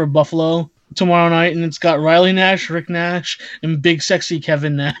line for Buffalo tomorrow night, and it's got Riley Nash, Rick Nash, and big sexy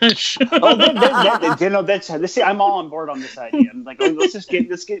Kevin Nash. I'm all on board on this idea. I'm like, let's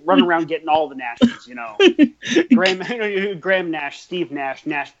get run around getting all the Nashes, Graham Nash, Steve Nash,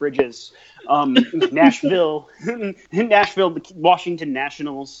 Nash Bridges, Nashville, Washington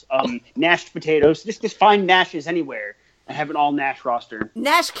Nationals, Nash Potatoes. Just find Nashes anywhere and have an all Nash roster.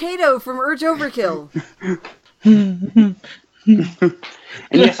 Nash Cato from Urge Overkill.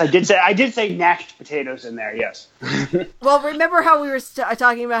 And yes, I did say Nash Potatoes in there. Yes. Well, remember how we were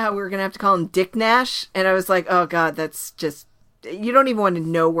talking about how we were going to have to call him Dick Nash, and I was like, oh god, that's just, you don't even want to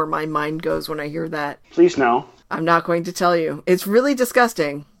know where my mind goes when I hear that. Please no. I'm not going to tell you. It's really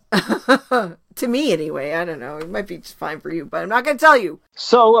disgusting. To me, anyway. I don't know. It might be just fine for you, but I'm not going to tell you.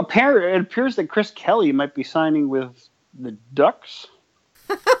 So it appears that Chris Kelly might be signing with the Ducks.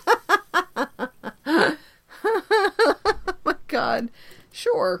 Oh my god.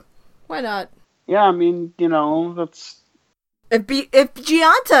 Sure. Why not? Yeah, I mean, that's... If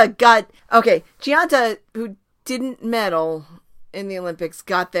Gianta got... Okay, Gianta, who didn't medal in the Olympics,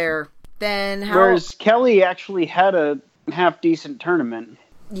 got there, then how... Whereas Kelly actually had a half-decent tournament.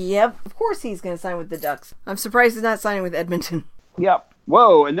 Yep, of course he's going to sign with the Ducks. I'm surprised he's not signing with Edmonton. Yep.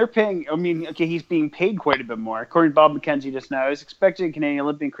 Whoa, and they're paying... he's being paid quite a bit more. According to Bob McKenzie just now, as expected, Canadian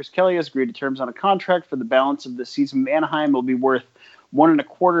Olympian Chris Kelly has agreed to terms on a contract for the balance of the season. Anaheim will be worth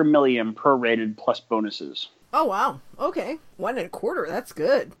 $1.25 million prorated plus bonuses. Oh, wow. Okay. $1.25. That's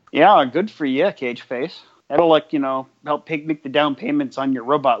good. Yeah, good for you, Cage Face. That'll, help make the down payments on your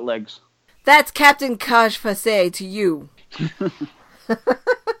robot legs. That's Captain Kaj Fasse to you.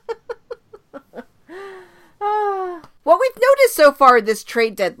 What we've noticed so far this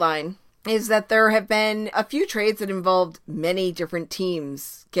trade deadline is that there have been a few trades that involved many different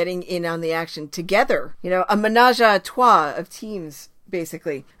teams getting in on the action together. A menage a trois of teams,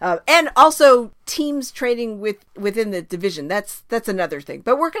 basically. And also teams trading within the division. That's another thing.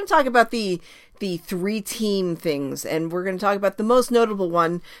 But we're going to talk about the 3-team things, and we're going to talk about the most notable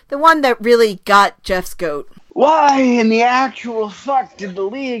one, the one that really got Jeff's goat. Why in the actual fuck did the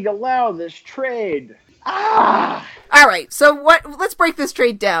league allow this trade? All right, so let's break this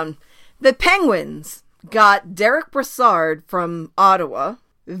trade down. The Penguins got Derek Brassard from Ottawa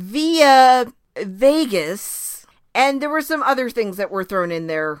via Vegas, and there were some other things that were thrown in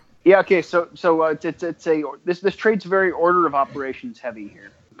there. Yeah, okay, so this trade's very order of operations heavy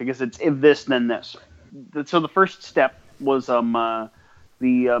here, because it's if this then this. So the first step was the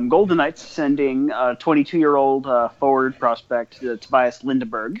Golden Knights sending a 22-year-old forward prospect Tobias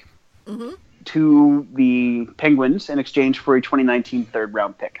Lindberg to the Penguins in exchange for a 2019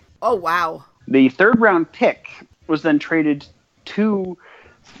 third-round pick. Oh, wow. The third-round pick was then traded to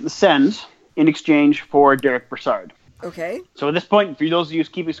the Sens in exchange for Derek Brassard. Okay. So at this point, for those of you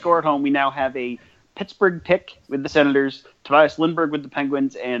keeping score at home, we now have a Pittsburgh pick with the Senators, Tobias Lindberg with the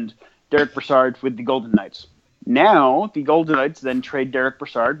Penguins, and Derek Brassard with the Golden Knights. Now, the Golden Knights then trade Derek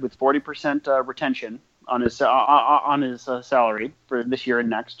Brassard with 40% retention on his salary for this year and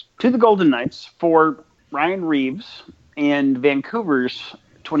next to the Golden Knights for Ryan Reeves and Vancouver's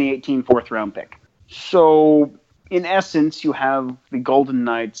 2018 fourth-round pick. So, in essence, you have the Golden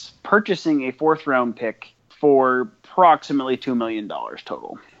Knights purchasing a fourth-round pick for approximately $2 million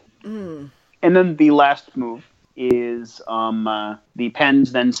total. And then the last move is the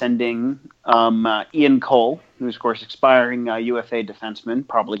Pens then sending Ian Cole, who's, of course, expiring UFA defenseman,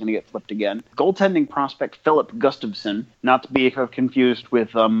 probably going to get flipped again. Goaltending prospect Philip Gustafsson, not to be confused with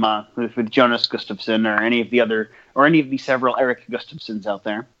Jonas Gustafsson or any of the several Eric Gustafssons out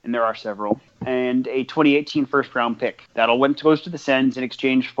there, and there are several. And a 2018 first-round pick. Goes to the Sens in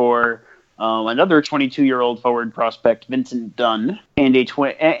exchange for another 22-year-old forward prospect, Vincent Dunn, and a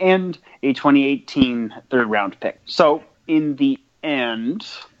 2018 third-round pick. So, in the end,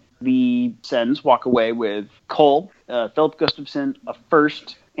 the Sens walk away with Cole, Philip Gustafsson, a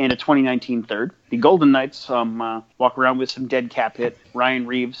first, and a 2019 third. The Golden Knights walk around with some dead cap hit, Ryan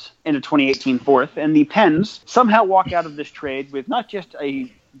Reeves, and a 2018 fourth. And the Pens somehow walk out of this trade with not just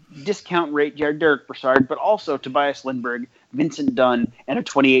a discount rate Derek Brassard, but also Tobias Lindbergh, Vincent Dunn, and a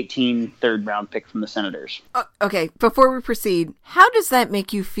 2018 third round pick from the Senators. Okay, before we proceed, how does that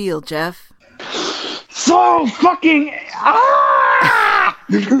make you feel, Jeff? So fucking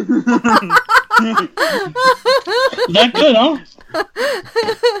That good, huh?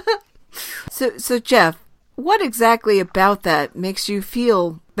 So Jeff, what exactly about that makes you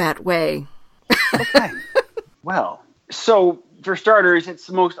feel that way? Okay. Well, so for starters, it's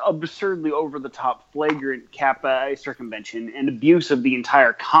the most absurdly over-the-top, flagrant cap circumvention and abuse of the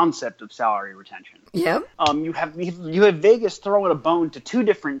entire concept of salary retention. Yeah. You have Vegas throwing a bone to two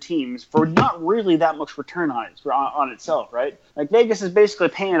different teams for not really that much return on itself, right? Like Vegas is basically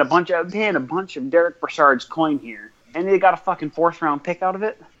paying a bunch of Derek Brassard's coin here, and they got a fucking fourth-round pick out of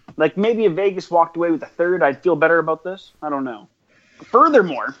it. Like maybe if Vegas walked away with a third, I'd feel better about this. I don't know.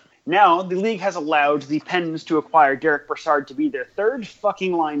 Furthermore, now, the league has allowed the Pens to acquire Derek Brassard to be their third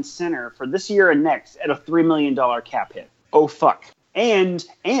fucking line center for this year and next at a $3 million cap hit. Oh, fuck. And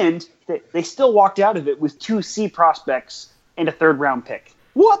they still walked out of it with 2 C prospects and a third-round pick.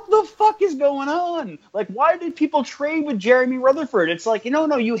 What the fuck is going on? Like, why did people trade with Jeremy Rutherford? It's like,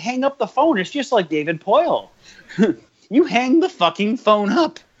 no, you hang up the phone. It's just like David Poile. You hang the fucking phone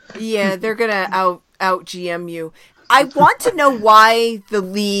up. Yeah, they're going to out GM you. I want to know why the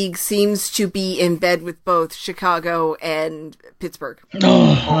league seems to be in bed with both Chicago and Pittsburgh.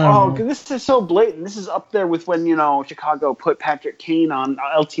 Because this is so blatant. This is up there with when, Chicago put Patrick Kane on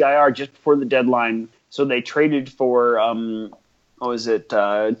LTIR just before the deadline. So they traded for,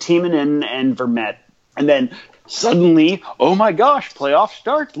 Tiemann and Vermette. And then suddenly, oh my gosh, playoff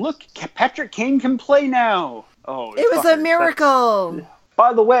start. Look, Patrick Kane can play now. Oh, it was a miracle.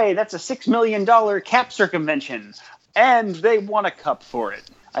 By the way, that's a $6 million cap circumvention. And they won a cup for it.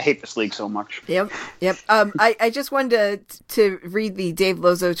 I hate this league so much. Yep. I just wanted to read the Dave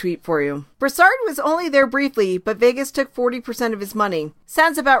Lozo tweet for you. Brassard was only there briefly, but Vegas took 40% of his money.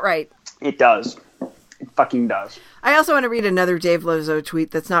 Sounds about right. It does. It fucking does. I also want to read another Dave Lozo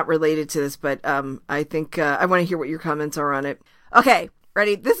tweet that's not related to this, but I think I want to hear what your comments are on it. Okay,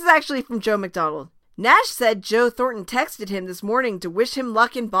 ready? This is actually from Joe McDonald. Nash said Joe Thornton texted him this morning to wish him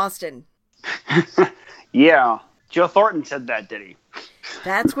luck in Boston. Yeah. Joe Thornton said that, did he?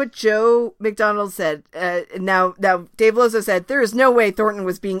 That's what Joe McDonald said. Now, Dave Lozo said, there is no way Thornton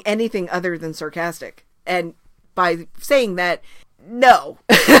was being anything other than sarcastic. And by saying that, no.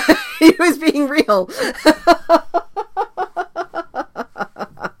 He was being real.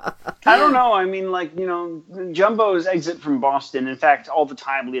 I don't know. I mean, Jumbo's exit from Boston, in fact, all the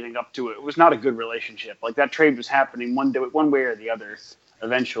time leading up to it was not a good relationship. Like, that trade was happening one way or the other.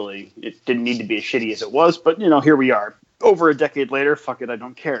 Eventually, it didn't need to be as shitty as it was, but, here we are. Over a decade later, fuck it, I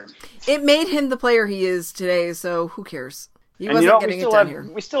don't care. It made him the player he is today, so who cares? He wasn't getting it done here.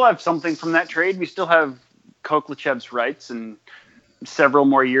 We still have something from that trade. We still have Koklachev's rights and several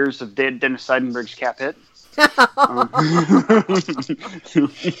more years of Dennis Seidenberg's cap hit.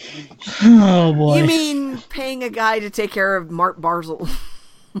 Oh, boy. You mean paying a guy to take care of Mark Barzal?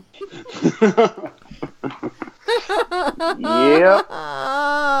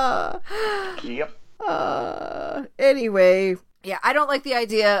 Yep. Anyway, yeah, I don't like the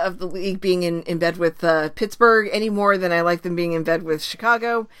idea of the league being in bed with Pittsburgh any more than I like them being in bed with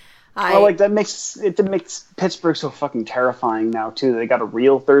Chicago. That makes Pittsburgh so fucking terrifying now too. They got a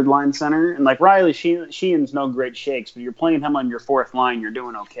real third line center, and Riley Sheehan's no great shakes, but you're playing him on your fourth line, you're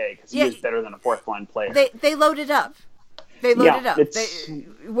doing okay because he is better than a fourth line player. They loaded up.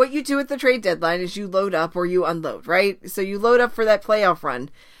 What you do at the trade deadline is you load up or you unload, right? So you load up for that playoff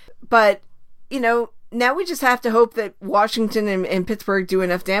run. But, now we just have to hope that Washington and Pittsburgh do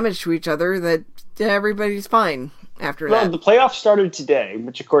enough damage to each other that everybody's fine after that. Well, the playoffs started today,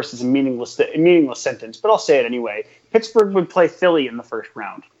 which of course is a meaningless sentence, but I'll say it anyway. Pittsburgh would play Philly in the first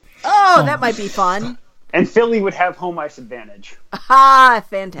round. Oh, that might be fun. And Philly would have home ice advantage. Ah,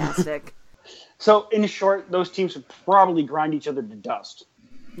 fantastic. So, in short, those teams would probably grind each other to dust.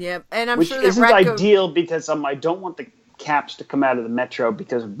 Yep, and I'm which sure that isn't ideal because I don't want the Caps to come out of the Metro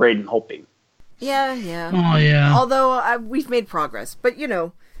because of Braden Holtby. Yeah, yeah. Oh, yeah. Although we've made progress, but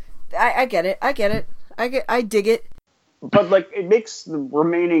I get it. I dig it. But it makes the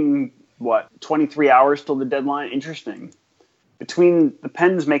remaining 23 hours till the deadline interesting. Between the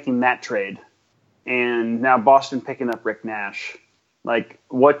Pens making that trade and now Boston picking up Rick Nash, I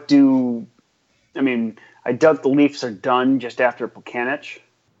doubt the Leafs are done just after Plekanec.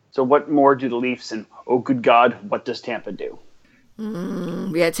 So what more do the Leafs and, oh good God, what does Tampa do?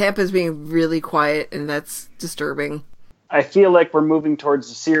 Yeah, Tampa's being really quiet, and that's disturbing. I feel like we're moving towards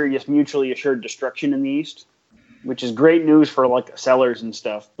a serious mutually assured destruction in the East, which is great news for sellers and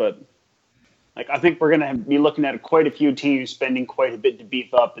stuff, but I think we're going to be looking at quite a few teams spending quite a bit to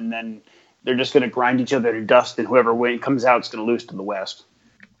beef up, and then they're just going to grind each other to dust, and whoever comes out is going to lose to the West.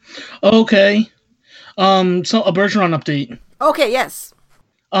 Okay. So a Bergeron update. Okay, yes.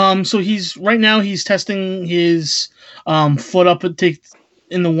 So he's testing his foot up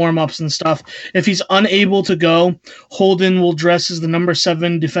in the warm-ups and stuff. If he's unable to go, Holden will dress as the number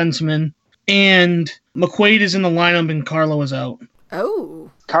 7 defenseman, and McQuaid is in the lineup and Carlo is out. Oh.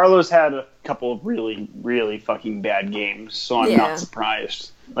 Carlo's had a couple of really, really fucking bad games, so I'm not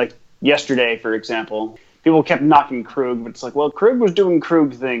surprised. Yesterday, for example, people kept knocking Krug, but it's Krug was doing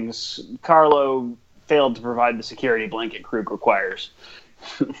Krug things. Carlo failed to provide the security blanket Krug requires.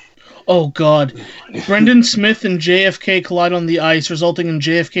 Oh, God. Brendan Smith and JFK collide on the ice, resulting in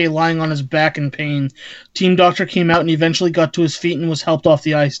JFK lying on his back in pain. Team doctor came out and eventually got to his feet and was helped off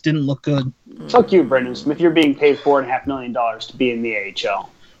the ice. Didn't look good. Fuck you, Brendan Smith. You're being paid $4.5 million to be in the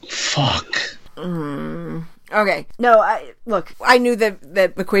AHL. Fuck. Okay. No, I knew that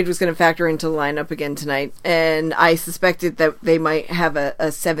McQuaid was going to factor into the lineup again tonight, and I suspected that they might have a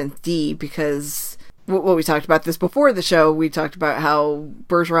 7th D because... Well, we talked about this before the show. We talked about how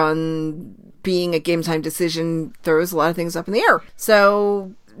Bergeron being a game-time decision throws a lot of things up in the air.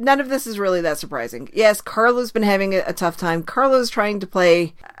 So none of this is really that surprising. Yes, Carlo's been having a tough time. Carlo's trying to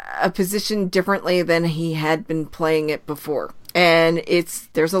play a position differently than he had been playing it before. And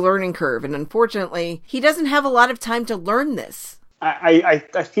there's a learning curve. And unfortunately, he doesn't have a lot of time to learn this. I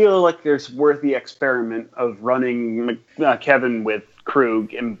feel like there's worth the experiment of running Kevin with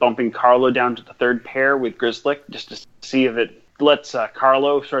Krug and bumping Carlo down to the third pair with Grzelcyk just to see if it lets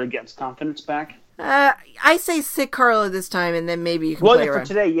Carlo sort of get his confidence back. I say sit Carlo this time, and then maybe you can play around. For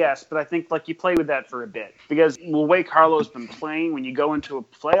today, yes, but I think you play with that for a bit. Because the way Carlo's been playing, when you go into a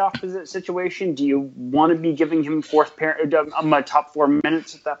playoff situation, do you want to be giving him my top 4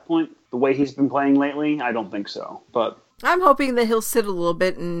 minutes at that point? The way he's been playing lately? I don't think so, but... I'm hoping that he'll sit a little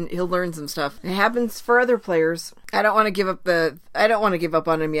bit and he'll learn some stuff. It happens for other players. I don't want to give up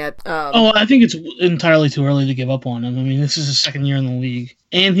on him yet. I think it's entirely too early to give up on him. I mean, this is his second year in the league,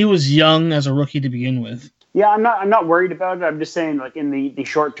 and he was young as a rookie to begin with. Yeah, I'm not worried about it. I'm just saying, in the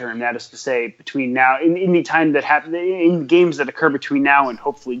short term, that is to say, between now in the time that happen in games that occur between now and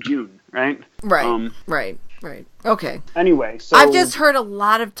hopefully June, right? Right. Right. Okay. Anyway, so... I've just heard a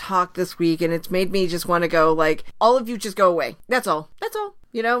lot of talk this week, and it's made me just want to go, all of you just go away. That's all. I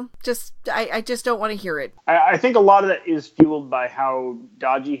just don't want to hear it. I think a lot of that is fueled by how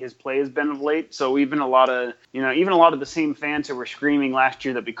dodgy his play has been of late. So even a lot of the same fans who were screaming last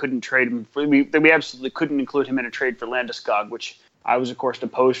year that we couldn't trade him, that we absolutely couldn't include him in a trade for Landeskog, which I was, of course,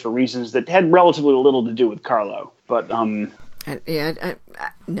 opposed for reasons that had relatively little to do with Carlo. But, I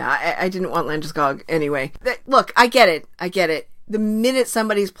didn't want Landeskog anyway. Look, I get it. The minute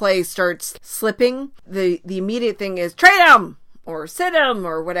somebody's play starts slipping, the immediate thing is trade him or sit him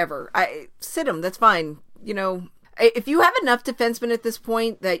or whatever. Sit him. That's fine. If you have enough defensemen at this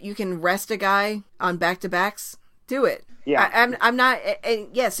point that you can rest a guy on back-to-backs, do it. Yeah, I'm not.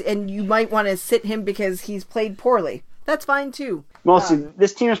 Yes, and you might want to sit him because he's played poorly. That's fine too. Well, see,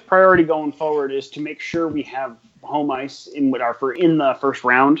 this team's priority going forward is to make sure we have home ice in the first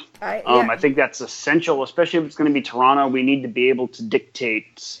round. I think that's essential, especially if it's going to be Toronto. We need to be able to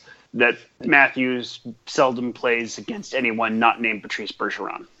dictate that Matthews seldom plays against anyone not named Patrice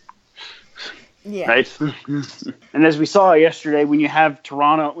Bergeron. Yeah. Right? And as we saw yesterday, when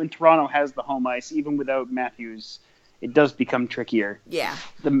Toronto has the home ice, even without Matthews, it does become trickier. Yeah.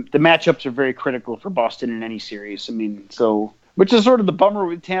 The matchups are very critical for Boston in any series. Which is sort of the bummer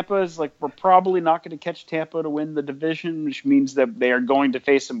with Tampa is we're probably not going to catch Tampa to win the division, which means that they are going to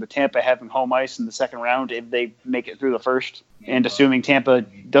face them with Tampa having home ice in the second round if they make it through the first. And assuming Tampa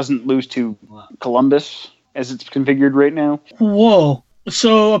doesn't lose to Columbus as it's configured right now. Whoa.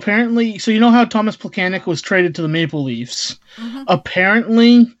 So apparently, you know how Thomas Plekanec was traded to the Maple Leafs? Mm-hmm.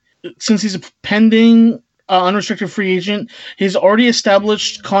 Apparently, since he's a pending unrestricted free agent, he's already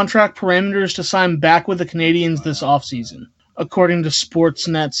established contract parameters to sign back with the Canadiens this offseason, according to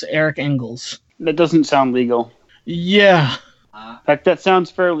Sportsnet's Eric Engels. That doesn't sound legal. Yeah. In fact, that sounds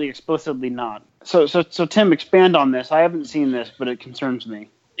fairly explicitly not. So Tim, expand on this. I haven't seen this, but it concerns me.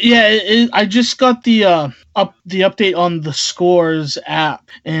 Yeah, I just got the update on the Scores app,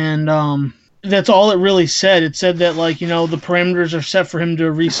 and that's all it really said. It said that, like, the parameters are set for him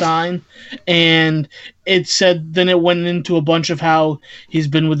to re-sign, and it said then it went into a bunch of how he's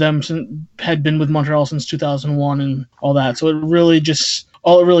been with them, had been with Montreal since 2001 and all that. So it really just,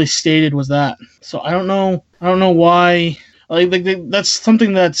 all it really stated was that. So I don't know why. Like that's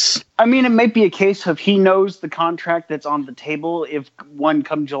something that's... I mean, it might be a case of he knows the contract that's on the table. If one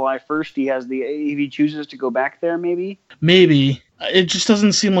come July 1st, if he chooses to go back there, maybe? Maybe. It just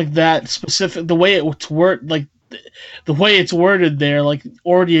doesn't seem like that specific. The way it's worded, like the way it's worded there, like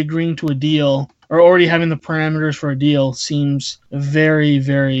already agreeing to a deal or already having the parameters for a deal seems very,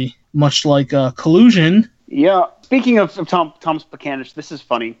 very much like collusion. Yeah. Speaking of Thomas Plekanec, this is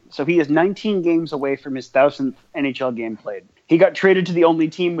funny. So he is 19 games away from his 1,000th NHL game played. He got traded to the only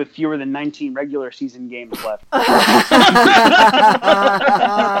team with fewer than 19 regular season games left.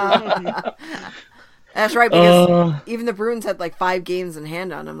 That's right, because even the Bruins had like 5 games in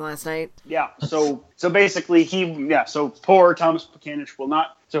hand on him last night. Yeah, so basically so poor Thomas Plekanec will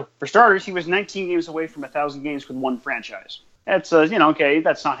not. So for starters, he was 19 games away from 1,000 games with one franchise. That's okay,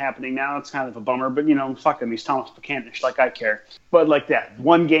 that's not happening now. It's kind of a bummer, but fuck him. He's Thomas Plekanec, like I care. But like that,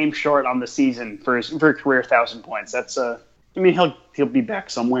 1 game short on the season for a career 1,000 points. That's he'll be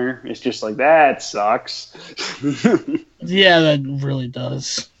back somewhere. It's just like that sucks. Yeah, that really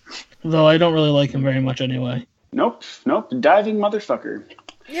does. Though I don't really like him very much anyway. Nope, diving motherfucker.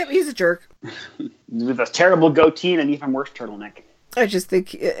 Yep, he's a jerk. With a terrible goatee and an even worse turtleneck. I think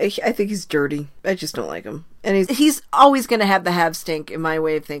he's dirty. I just don't like him, and he's always going to have the Habs stink in my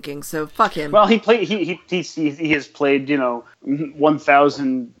way of thinking. So fuck him. Well, he has played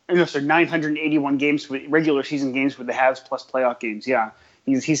 981 games with regular season games with the Habs plus playoff games. Yeah,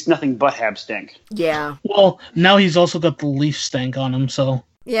 he's nothing but Habs stink. Yeah. Well, now he's also got the Leaf stank on him. So.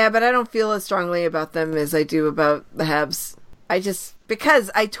 Yeah, but I don't feel as strongly about them as I do about the Habs. Because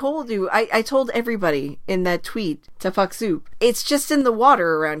I told you, I told everybody in that tweet to fuck soup. It's just in the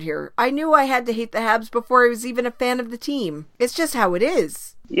water around here. I knew I had to hate the Habs before I was even a fan of the team. It's just how it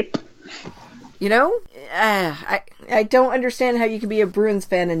is. Yep. I don't understand how you can be a Bruins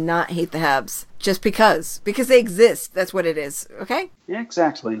fan and not hate the Habs. Just because. Because they exist. That's what it is. Okay? Yeah,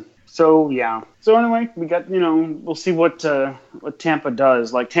 exactly. So, yeah. So, anyway, we got, we'll see what Tampa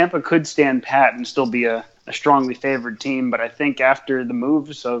does. Like, Tampa could stand pat and still be a strongly favored team, but I think after the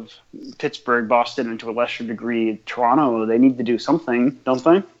moves of Pittsburgh, Boston, and to a lesser degree Toronto, they need to do something, don't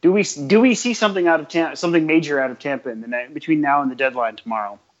they? Do we see something out of something major out of Tampa in the night between now and the deadline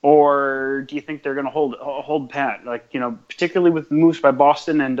tomorrow? Or do you think they're going to hold pat? Like, particularly with moves by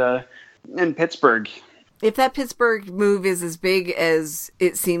Boston and Pittsburgh. If that Pittsburgh move is as big as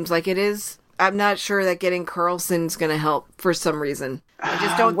it seems like it is, I'm not sure that getting Karlsson's going to help for some reason. I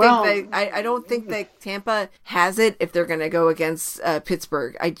just don't think I don't think that Tampa has it if they're going to go against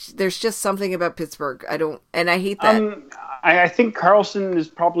Pittsburgh. There's just something about Pittsburgh. I hate that. I think Karlsson is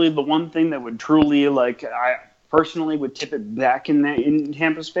probably the one thing that would truly, I personally would tip it back in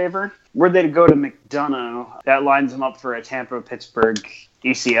Tampa's favor. Were they to go to McDonough, that lines them up for a Tampa-Pittsburgh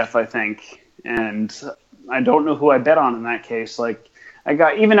ECF, I think. And I don't know who I bet on in that case.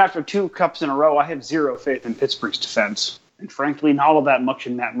 Even after 2 cups in a row, I have zero faith in Pittsburgh's defense. And frankly, not all that much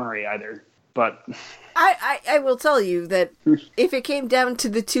in Matt Murray either. But I will tell you that if it came down to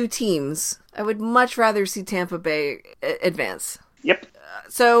the 2 teams, I would much rather see Tampa Bay advance. Yep.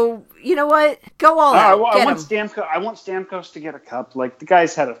 So, you know what? Go all out. I want Stamkos to get a cup. Like, the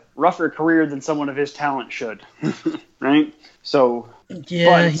guy's had a rougher career than someone of his talent should. Right? So, yeah,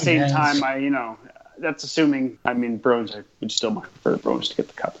 but at the same time, that's assuming, Bruins, I would still much prefer the Bruins to get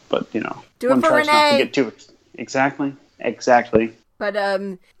the cup. But, do it for Renee. Not to get too exactly. But,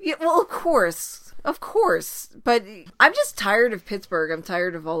 well, of course. But I'm just tired of Pittsburgh. I'm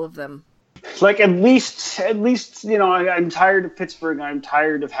tired of all of them. At least, I'm tired of Pittsburgh. I'm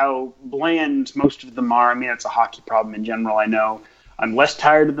tired of how bland most of them are. It's a hockey problem in general, I know. I'm less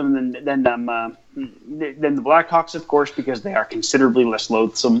tired of them than the Blackhawks, of course, because they are considerably less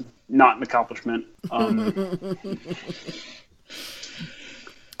loathsome. Not an accomplishment. And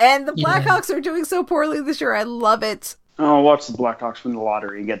the Blackhawks are doing so poorly this year. I love it. Oh, watch the Blackhawks win the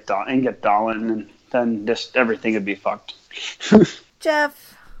lottery, get Dahlin, and then just everything would be fucked.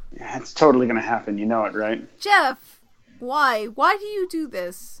 Jeff. Yeah, it's totally going to happen. You know it, right? Jeff, why? Why do you do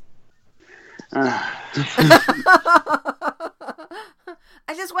this? I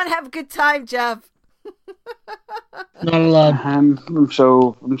just want to have a good time, Jeff. Not allowed. I'm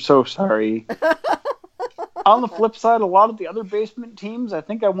so sorry. On the flip side, a lot of the other basement teams, I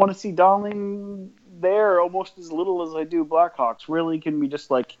think I want to see Darling there almost as little as I do Blackhawks. Really, can we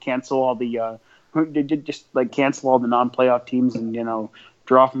just cancel all the cancel all the non-playoff teams and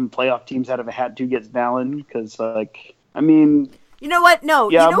draw from playoff teams out of a hat? Who gets Dallin? Because you know what?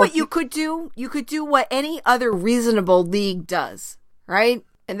 No, yeah, you know what you could do? You could do what any other reasonable league does, right?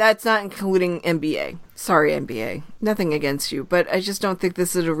 And that's not including NBA. Sorry, NBA. Nothing against you, but I just don't think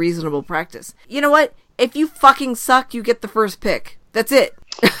this is a reasonable practice. You know what? If you fucking suck, you get the first pick. That's it.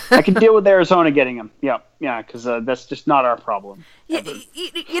 I can deal with Arizona getting him. Yeah, because that's just not our problem. Yeah,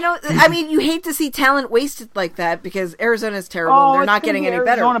 you hate to see talent wasted like that because Arizona's terrible and they're not getting any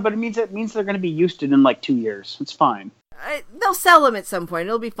Arizona, better. But it means they're going to be used to it in 2 years. It's fine. They'll sell them at some point.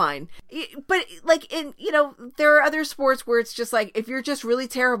 It'll be fine. But there are other sports where it's just if you're just really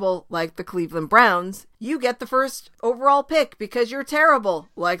terrible, like the Cleveland Browns, you get the first overall pick because you're terrible,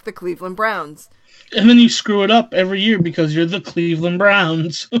 like the Cleveland Browns. And then you screw it up every year because you're the Cleveland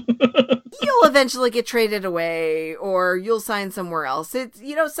Browns. You'll eventually get traded away or you'll sign somewhere else. It's,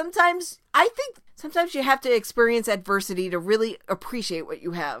 sometimes you have to experience adversity to really appreciate what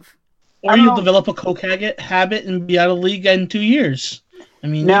you have. Or you'll develop a coke habit and be out of the league in 2 years.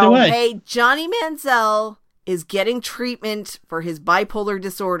 Either way. Hey, Johnny Manziel is getting treatment for his bipolar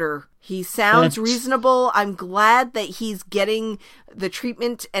disorder. He sounds reasonable. I'm glad that he's getting the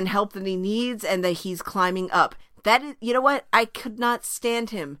treatment and help that he needs and that he's climbing up. That is, you know what? I could not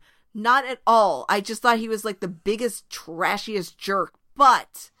stand him. Not at all. I just thought he was the biggest, trashiest jerk.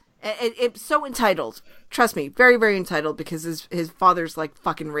 But it's so entitled. Trust me, very, very entitled because his father's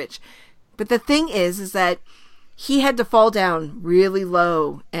fucking rich. But the thing is that he had to fall down really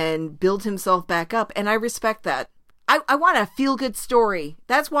low and build himself back up. And I respect that. I want a feel-good story.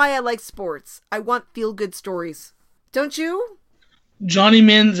 That's why I like sports. I want feel-good stories. Don't you? Johnny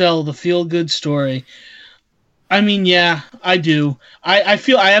Manziel, the feel-good story. Yeah, I do. I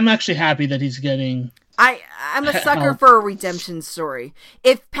am actually happy that he's getting... I'm a sucker for a redemption story.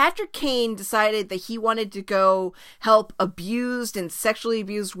 If Patrick Kane decided that he wanted to go help abused and sexually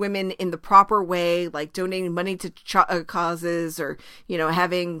abused women in the proper way, like donating money to causes or,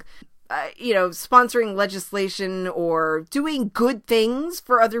 having, sponsoring legislation or doing good things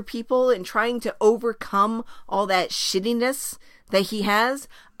for other people and trying to overcome all that shittiness that he has,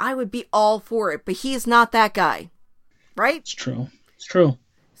 I would be all for it. But he is not that guy, right? It's true.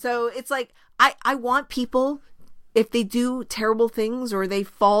 So it's I want people, if they do terrible things or they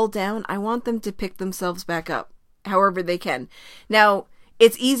fall down, I want them to pick themselves back up however they can. Now,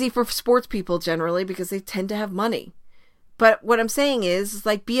 it's easy for sports people generally because they tend to have money. But what I'm saying is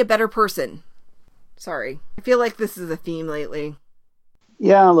be a better person. Sorry. I feel like this is a theme lately.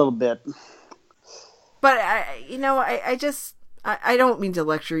 Yeah, a little bit. But, I don't mean to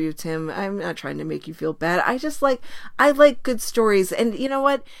lecture you, Tim. I'm not trying to make you feel bad. I like good stories. And you know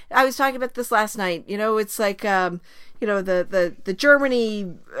what? I was talking about this last night. It's the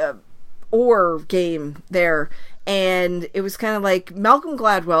Germany Orr game there. And it was kind of like Malcolm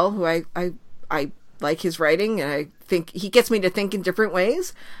Gladwell, who I like his writing, and I think he gets me to think in different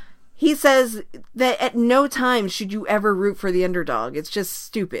ways. He says that at no time should you ever root for the underdog. It's just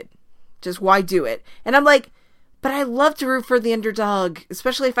stupid. Just why do it? And I'm like, but I love to root for the underdog,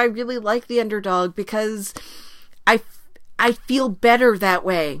 especially if I really like the underdog, because I feel better that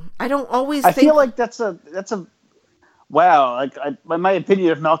way. I don't always I feel like that's a wow. My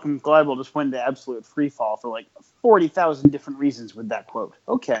opinion of Malcolm Gladwell just went into absolute free fall for 40,000 different reasons with that quote.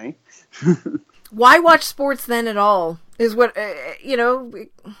 Okay. Why watch sports then at all? Is what,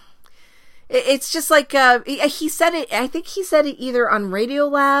 it's just he said it, I think he said it either on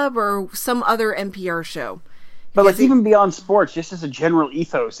Radiolab or some other NPR show. But even beyond sports, just as a general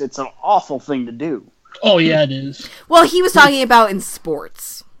ethos, it's an awful thing to do. Oh, yeah, it is. Well, he was talking about in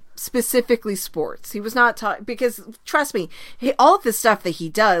sports. Specifically sports. He was not talking... Because, trust me, all of the stuff that he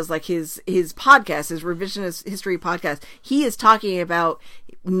does, like his podcast, his revisionist history podcast, he is talking about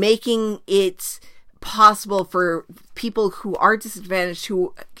making it possible for people who are disadvantaged,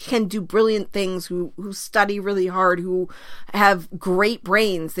 who can do brilliant things, who study really hard, who have great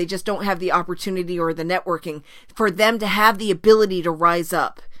brains, they just don't have the opportunity or the networking, for them to have the ability to rise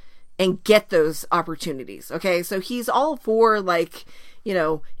up and get those opportunities. Okay, so he's all for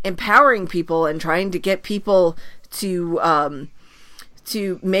empowering people and trying to get people to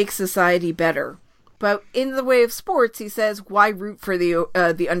make society better. But in the way of sports, he says, why root for the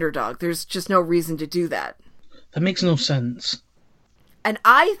underdog? There's just no reason to do that. That makes no sense. And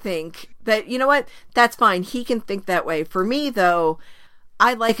I think that, you know what? That's fine. He can think that way. For me, though,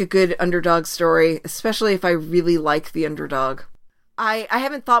 I like a good underdog story, especially if I really like the underdog. I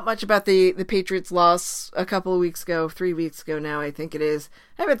haven't thought much about the Patriots' loss a couple of weeks ago, 3 weeks ago now, I think it is.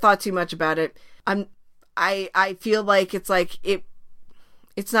 I haven't thought too much about it. I feel like it's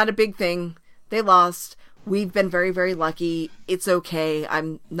not a big thing. They lost. We've been very, very lucky. It's okay.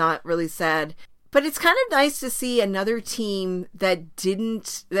 I'm not really sad. But it's kind of nice to see another team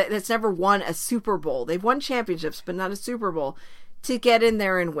that's never won a Super Bowl. They've won championships, but not a Super Bowl, to get in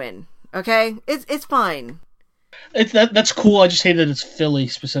there and win. Okay? It's fine. That's cool. I just hate that it's Philly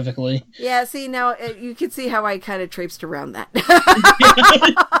specifically. Yeah, see, now you can see how I kind of traipsed around that.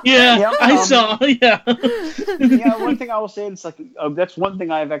 Yeah, I saw. Yeah. Yeah, one thing I will say is that's one thing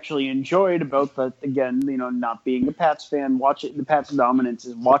I've actually enjoyed about not being a Pats fan, watching the Pats' dominance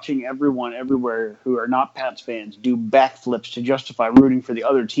is watching everyone everywhere who are not Pats fans do backflips to justify rooting for the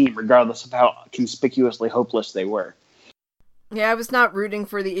other team, regardless of how conspicuously hopeless they were. Yeah, I was not rooting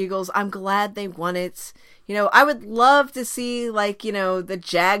for the Eagles. I'm glad they won it. I would love to see, the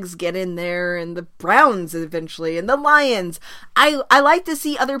Jags get in there and the Browns eventually and the Lions. I like to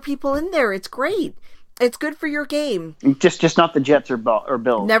see other people in there. It's great. It's good for your game. Just not the Jets or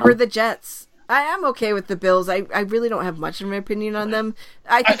Bills. Never the Jets. I am okay with the Bills. I really don't have much of an opinion on them.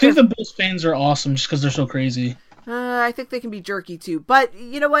 I think the Bills fans are awesome just because they're so crazy. I think they can be jerky too. But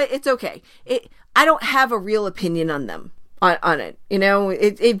you know what? It's okay. I don't have a real opinion on them. On it,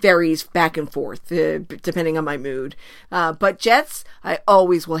 it varies back and forth depending on my mood. But Jets, I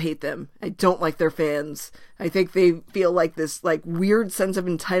always will hate them. I don't like their fans. I think they feel like this weird sense of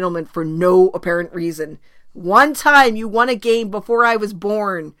entitlement for no apparent reason. One time you won a game before I was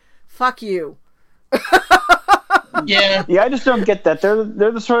born. Fuck you. Yeah. Yeah, I just don't get that.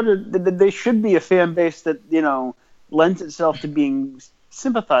 They're the sort of they should be a fan base that lends itself to being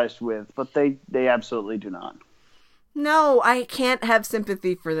sympathized with, but they absolutely do not. No, I can't have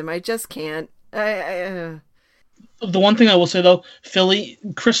sympathy for them. I just can't. The one thing I will say though, Philly,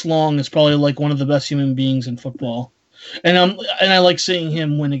 Chris Long is probably one of the best human beings in football, and I like seeing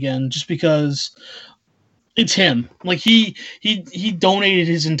him win again just because it's him. He donated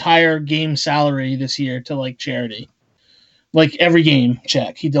his entire game salary this year to charity. Every game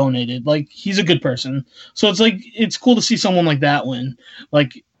check he donated. He's a good person, so it's cool to see someone like that win.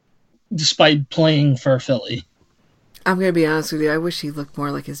 Despite playing for Philly. I'm going to be honest with you. I wish he looked more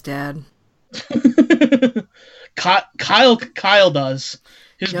like his dad. Kyle does.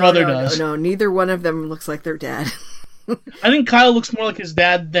 His brother does. No, neither one of them looks like their dad. I think Kyle looks more like his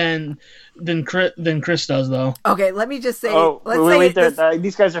dad than Chris does, though. Okay, let me just say.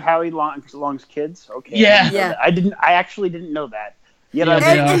 These guys are Howie Long's kids. Okay. Yeah. I actually didn't know that.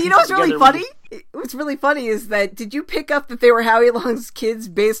 And you know what's really funny? What's really funny is that did you pick up that they were Howie Long's kids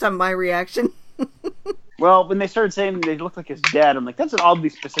based on my reaction? Well, when they started saying they look like his dad, I'm like, that's an oddly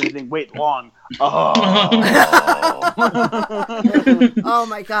specific thing. Wait, Long. Oh. Oh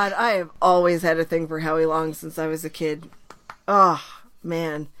my God. I have always had a thing for Howie Long since I was a kid. Oh,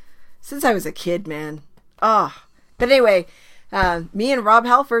 man. Since I was a kid, man. Oh. But anyway, me and Rob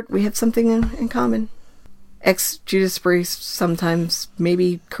Halford, we have something in common. Ex-Judas Priest, sometimes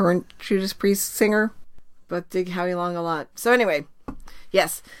maybe current Judas Priest singer, but dig Howie Long a lot. So anyway...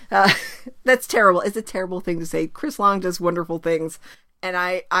 Yes, that's terrible. It's a terrible thing to say. Chris Long does wonderful things, and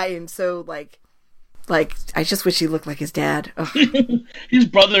I am so I just wish he looked like his dad. His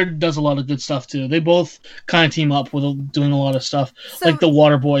brother does a lot of good stuff too. They both kind of team up with doing a lot of stuff, like the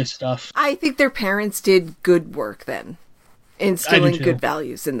Waterboy stuff. I think their parents did good work then, instilling good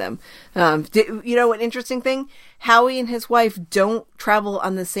values in them. You know, an interesting thing? Howie and his wife don't travel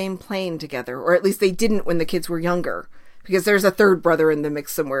on the same plane together, or at least they didn't when the kids were younger. Because there's a third brother in the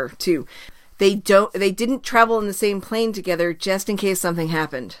mix somewhere too. They didn't travel in the same plane together just in case something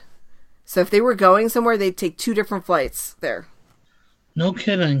happened. So if they were going somewhere, they'd take 2 different flights there. No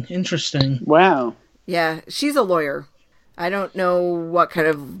kidding. Interesting. Wow. Yeah, she's a lawyer. I don't know what kind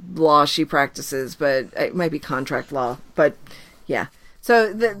of law she practices, but it might be contract law. But yeah,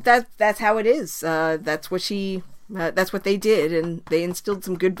 so that's how it is. That's what they did, and they instilled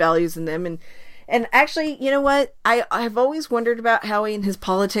some good values in them. And actually, you know what? I've always wondered about Howie and his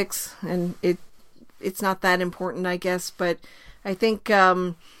politics, and it's not that important, I guess. But I think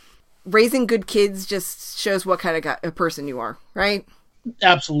raising good kids just shows what kind of a person you are, right?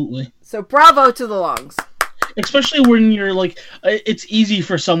 Absolutely. So bravo to the Longs. Especially when you're it's easy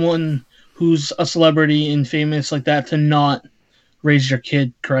for someone who's a celebrity and famous like that to not raise your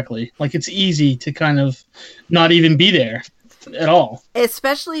kid correctly. It's easy to kind of not even be there. at all.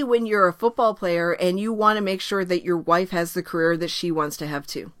 Especially when you're a football player and you want to make sure that your wife has the career that she wants to have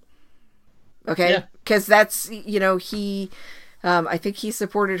too. Okay? Because that's, he, I think he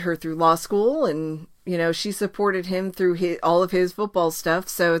supported her through law school, and, she supported him through all of his football stuff.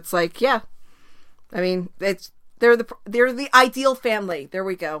 So it's like, yeah. I mean, they're the ideal family. There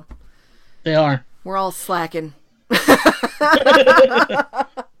we go. They are. We're all slacking.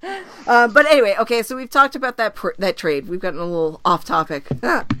 But anyway, okay, so we've talked about that trade. We've gotten a little off topic.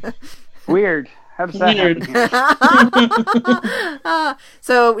 Weird. How does that happen?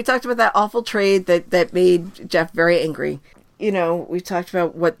 So we talked about that awful trade that made Jeff very angry. We talked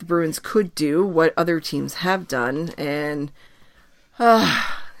about what the Bruins could do, what other teams have done, and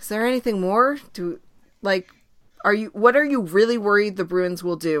is there anything more? What are you really worried the Bruins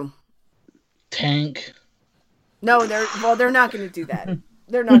will do? Tank. No, they're not going to do that.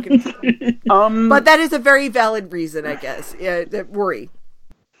 They're not going to do that. But that is a very valid reason, I guess. Yeah, worry.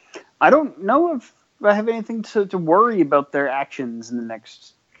 I don't know if I have anything to worry about their actions in the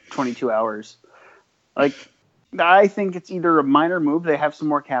next 22 hours. I think it's either a minor move. They have some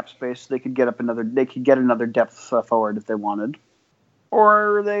more cap space. They could get another depth forward if they wanted.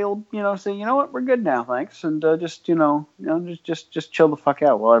 Or they'll, say, what, we're good now, thanks, and just chill the fuck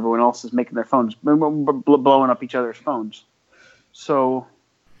out while everyone else is making their phones, blowing up each other's phones. So,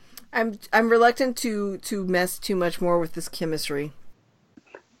 I'm reluctant to mess too much more with this chemistry.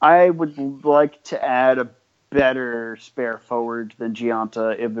 I would like to add a better spare forward than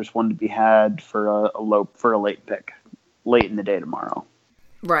Giunta if there's one to be had for a late pick, late in the day tomorrow.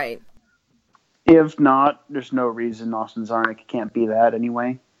 Right. If not, there's no reason Austin Czarnik can't be that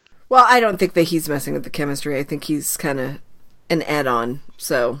anyway. Well, I don't think that he's messing with the chemistry. I think he's kind of an add-on.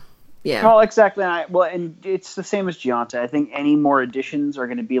 So, yeah. Well, exactly. And it's the same as Giunta. I think any more additions are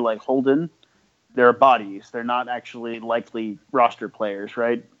going to be like Holden. They're bodies. They're not actually likely roster players,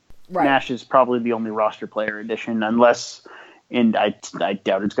 right? Right. Nash is probably the only roster player addition, unless, and I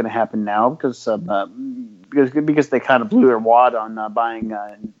doubt it's going to happen now because they kind of blew their wad on buying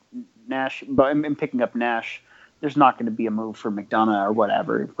Nash, but in picking up Nash. There's not going to be a move for McDonough or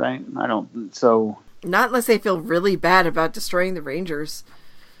whatever, right? Not unless they feel really bad about destroying the Rangers.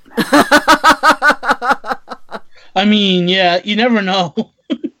 I mean, yeah, you never know.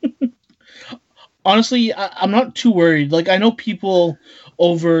 Honestly, I'm not too worried. I know people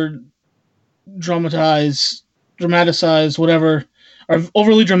dramatize, whatever, are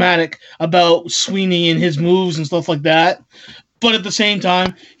overly dramatic about Sweeney and his moves and stuff like that. But at the same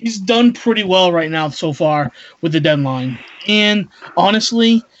time, he's done pretty well right now so far with the deadline. And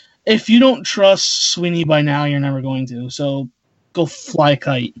honestly, if you don't trust Sweeney by now, you're never going to. So go fly a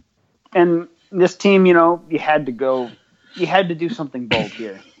kite. And this team, you had to do something bold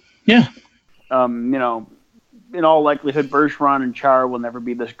here. Yeah. In all likelihood, Bergeron and Chara will never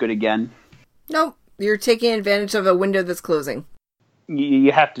be this good again. Nope. You're taking advantage of a window that's closing.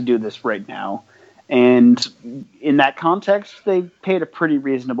 You have to do this right now. And in that context, they paid a pretty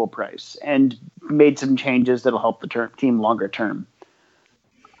reasonable price and made some changes that'll help the team longer term.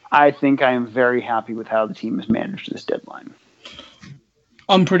 I think I am very happy with how the team has managed this deadline.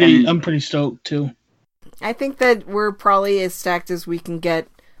 I'm pretty stoked too. I think that we're probably as stacked as we can get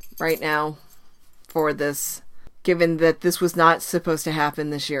right now for this, given that this was not supposed to happen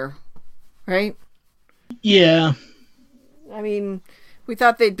this year, right? Yeah. I mean, we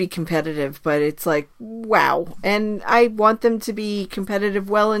thought they'd be competitive, but it's like, wow. And I want them to be competitive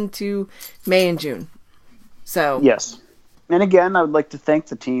well into May and June. So yes. And again, I would like to thank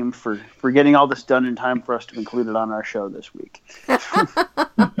the team for getting all this done in time for us to include it on our show this week.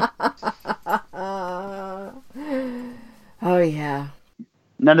 Oh, yeah.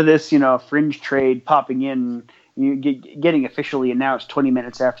 None of this, fringe trade popping in, getting officially announced 20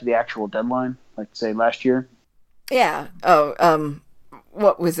 minutes after the actual deadline, like say last year. Yeah. Oh,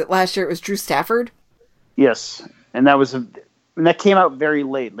 what was it last year? It was Drew Stafford. Yes, and that came out very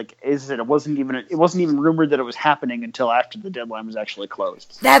late. It wasn't even rumored that it was happening until after the deadline was actually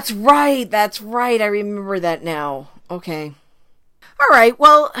closed. That's right. I remember that now. Okay. All right.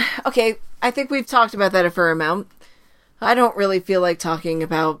 Well, okay. I think we've talked about that a fair amount. I don't really feel like talking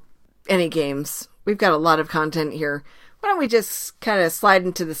about any games. We've got a lot of content here. Why don't we just kind of slide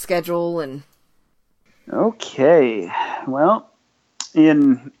into the schedule and... Okay. Well,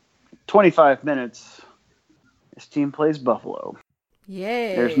 in 25 minutes, this team plays Buffalo.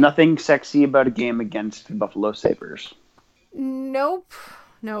 Yay. There's nothing sexy about a game against the Buffalo Sabres. Nope.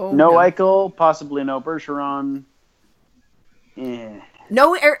 No Eichel, possibly no Bergeron.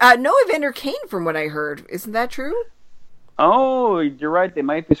 No Evander Kane, from what I heard. Isn't that true? Oh, you're right. They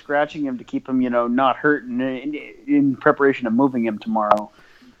might be scratching him to keep him, not hurt in preparation of moving him tomorrow.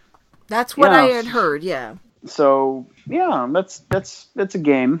 That's what I had heard. Yeah. So yeah, that's a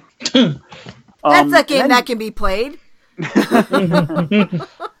game. That's a game that can be played.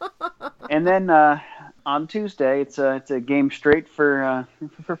 And then on Tuesday, it's a game straight for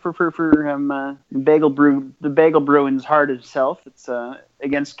Bagel Brew, the Bagel Bruins heart itself. It's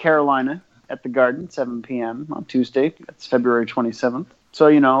against Carolina at the Garden, 7 p.m. on Tuesday. That's February 27th. So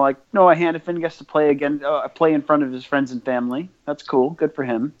Noah Hannafin gets to play again, play in front of his friends and family. That's cool. Good for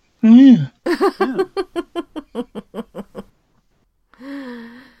him. Yeah.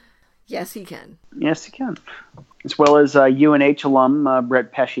 Yes, he can. Yes, he can. As well as UNH alum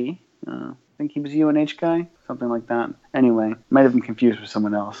Brett Pesce. I think he was a UNH guy, something like that. Anyway, might have been confused with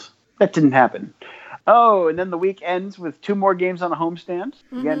someone else. That didn't happen. Oh, and then the week ends with 2 more games on a homestand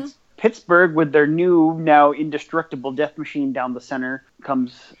against Pittsburgh with their new, now indestructible death machine down the center.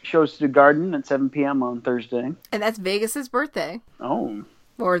 Shows to the Garden at 7 p.m. on Thursday. And that's Vegas's birthday. Oh.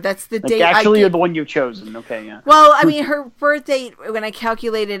 Or that's the date. Actually, you're the one you've chosen. Okay, yeah. Well, I mean, her birthday, when I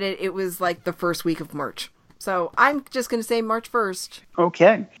calculated it, it was like the first week of March. So I'm just going to say March 1st.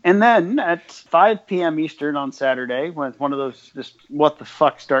 Okay. And then at 5 p.m. Eastern on Saturday, with one of those just what the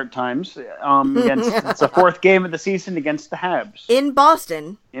fuck start times, it's the 4th game of the season against the Habs. In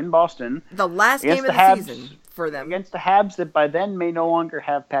Boston. The last game of the season for them. Against the Habs that by then may no longer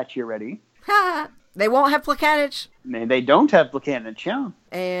have Pacioretty. They won't have Plekanec. They don't have Plekanec, yeah.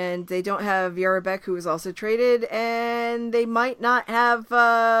 And they don't have Jarabek, who was also traded, and they might not have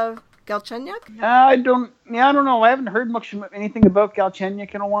Galchenyuk? I don't know. I haven't heard anything about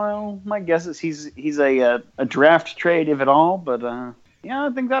Galchenyuk in a while. My guess is he's a draft trade, if at all, but I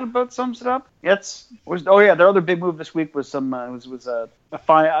think that about sums it up. Their other big move this week was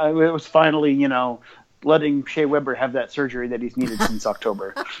finally, letting Shea Weber have that surgery that he's needed since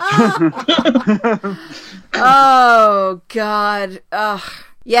October. Oh, God. Ugh.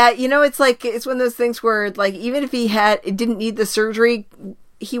 Yeah, it's one of those things where, even if he didn't need the surgery,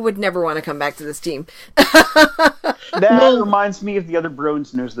 he would never want to come back to this team. That reminds me of the other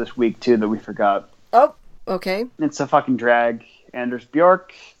Bruins news this week, too, that we forgot. Oh, okay. It's a fucking drag. Anders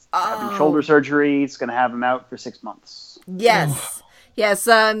Bjork having shoulder surgery. It's going to have him out for 6 months. Yes. Yes,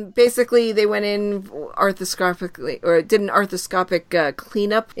 basically they went in did an arthroscopic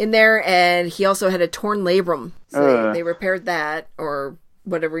cleanup in there, and he also had a torn labrum. So they repaired that, or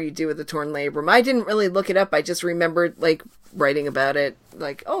whatever you do with a torn labrum. I didn't really look it up. I just remembered, writing about it.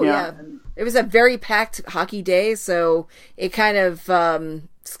 Yeah. It was a very packed hockey day, so it kind of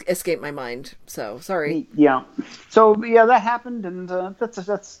escaped my mind. So, sorry. Yeah. So, that happened, and that's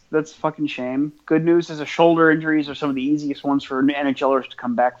a fucking shame. Good news is shoulder injuries are some of the easiest ones for NHLers to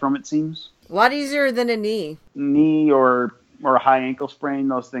come back from, it seems. A lot easier than a knee. Knee or a high ankle sprain,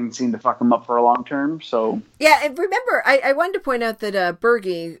 those things seem to fuck them up for a long term, so... Yeah, and remember, I wanted to point out that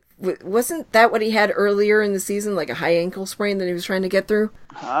Berge, wasn't that what he had earlier in the season, a high ankle sprain that he was trying to get through?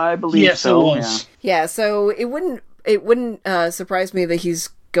 I believe so, it was. Yeah, so it wouldn't surprise me that he's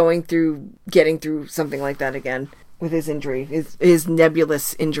getting through something like that again with his injury, his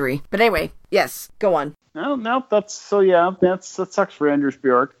nebulous injury. But anyway, yes, go on. No, that sucks for Anders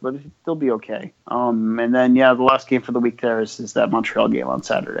Bjork, but he'll be okay. And then the last game for the week there is that Montreal game on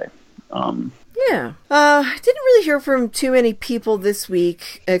Saturday. Yeah. Didn't really hear from too many people this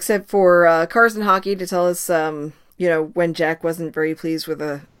week, except for Carson Hockey to tell us, when Jack wasn't very pleased with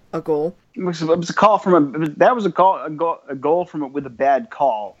a goal. It was a call a goal from it with a bad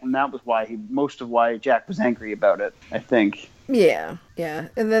call, and that was most of why Jack was angry about it, I think. Yeah.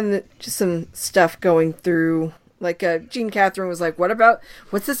 And then just some stuff going through, Jean Catherine was like,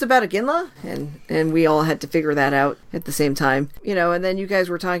 what's this about Iginla? And we all had to figure that out at the same time. And then you guys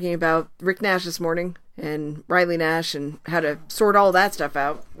were talking about Rick Nash this morning and Riley Nash and how to sort all that stuff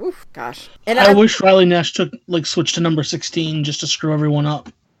out. Oof, gosh. And I wish Riley Nash switched to number 16 just to screw everyone up.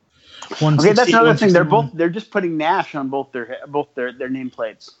 Okay, that's another thing. They're just putting Nash on both their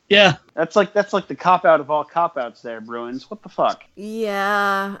nameplates. Yeah, that's like the cop out of all cop outs there, Bruins. What the fuck?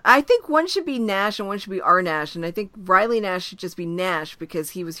 Yeah, I think one should be Nash and one should be R Nash, and I think Riley Nash should just be Nash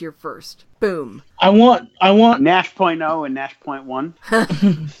because he was here first. Boom. I want Nash .0 and Nash .1.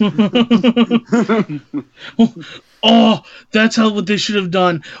 Oh, that's what they should have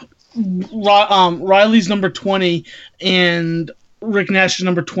done. Riley's number 20 and Rick Nash is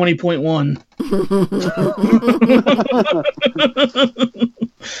number 20.1.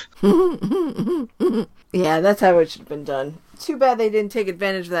 Yeah, that's how it should have been done. Too bad they didn't take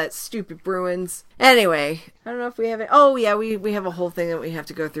advantage of that, stupid Bruins. Anyway, I don't know if we have it. Oh, yeah, we have a whole thing that we have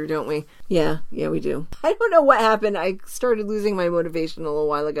to go through, don't we? Yeah, we do. I don't know what happened. I started losing my motivation a little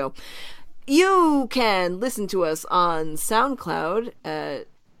while ago. You can listen to us on SoundCloud,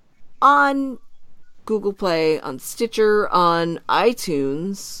 on Google Play, on Stitcher, on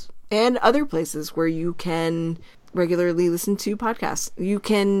iTunes, and other places where you can regularly listen to podcasts. You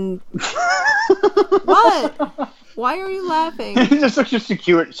can... What? Why are you laughing? It's such a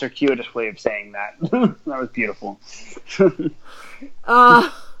circuitous way of saying that. That was beautiful.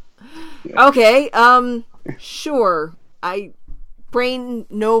 Okay, sure. Brain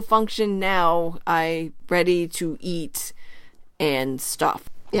no function now. I ready to eat and stuff.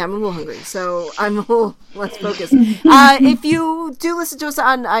 Yeah, I'm a little hungry, so I'm a little less focused. If you do listen to us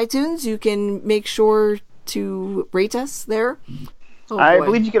on iTunes, you can make sure to rate us there. Oh, I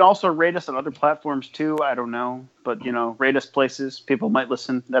believe you can also rate us on other platforms too. I don't know, but rate us places. People might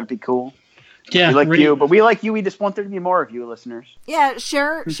listen. That'd be cool. Yeah, we like you, but we like you. We just want there to be more of you, listeners. Yeah,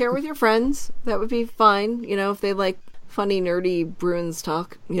 share with your friends. That would be fine. If they like funny, nerdy Bruins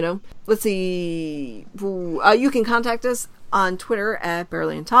talk. Let's see. You can contact us on Twitter at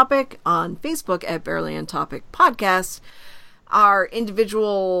Barely on Topic, on Facebook at Barely on Topic Podcast. Our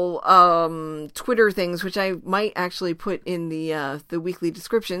individual Twitter things, which I might actually put in the weekly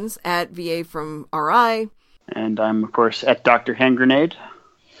descriptions, at VA from RI. And I'm, of course, at Dr. Hand Grenade.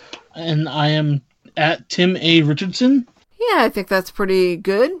 And I am at Tim A. Richardson. Yeah, I think that's pretty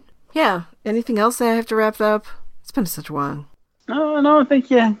good. Yeah. Anything else that I have to wrap up? It's been such a while. No, I think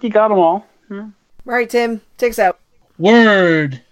you got them all. All right, Tim. Take us out. Word.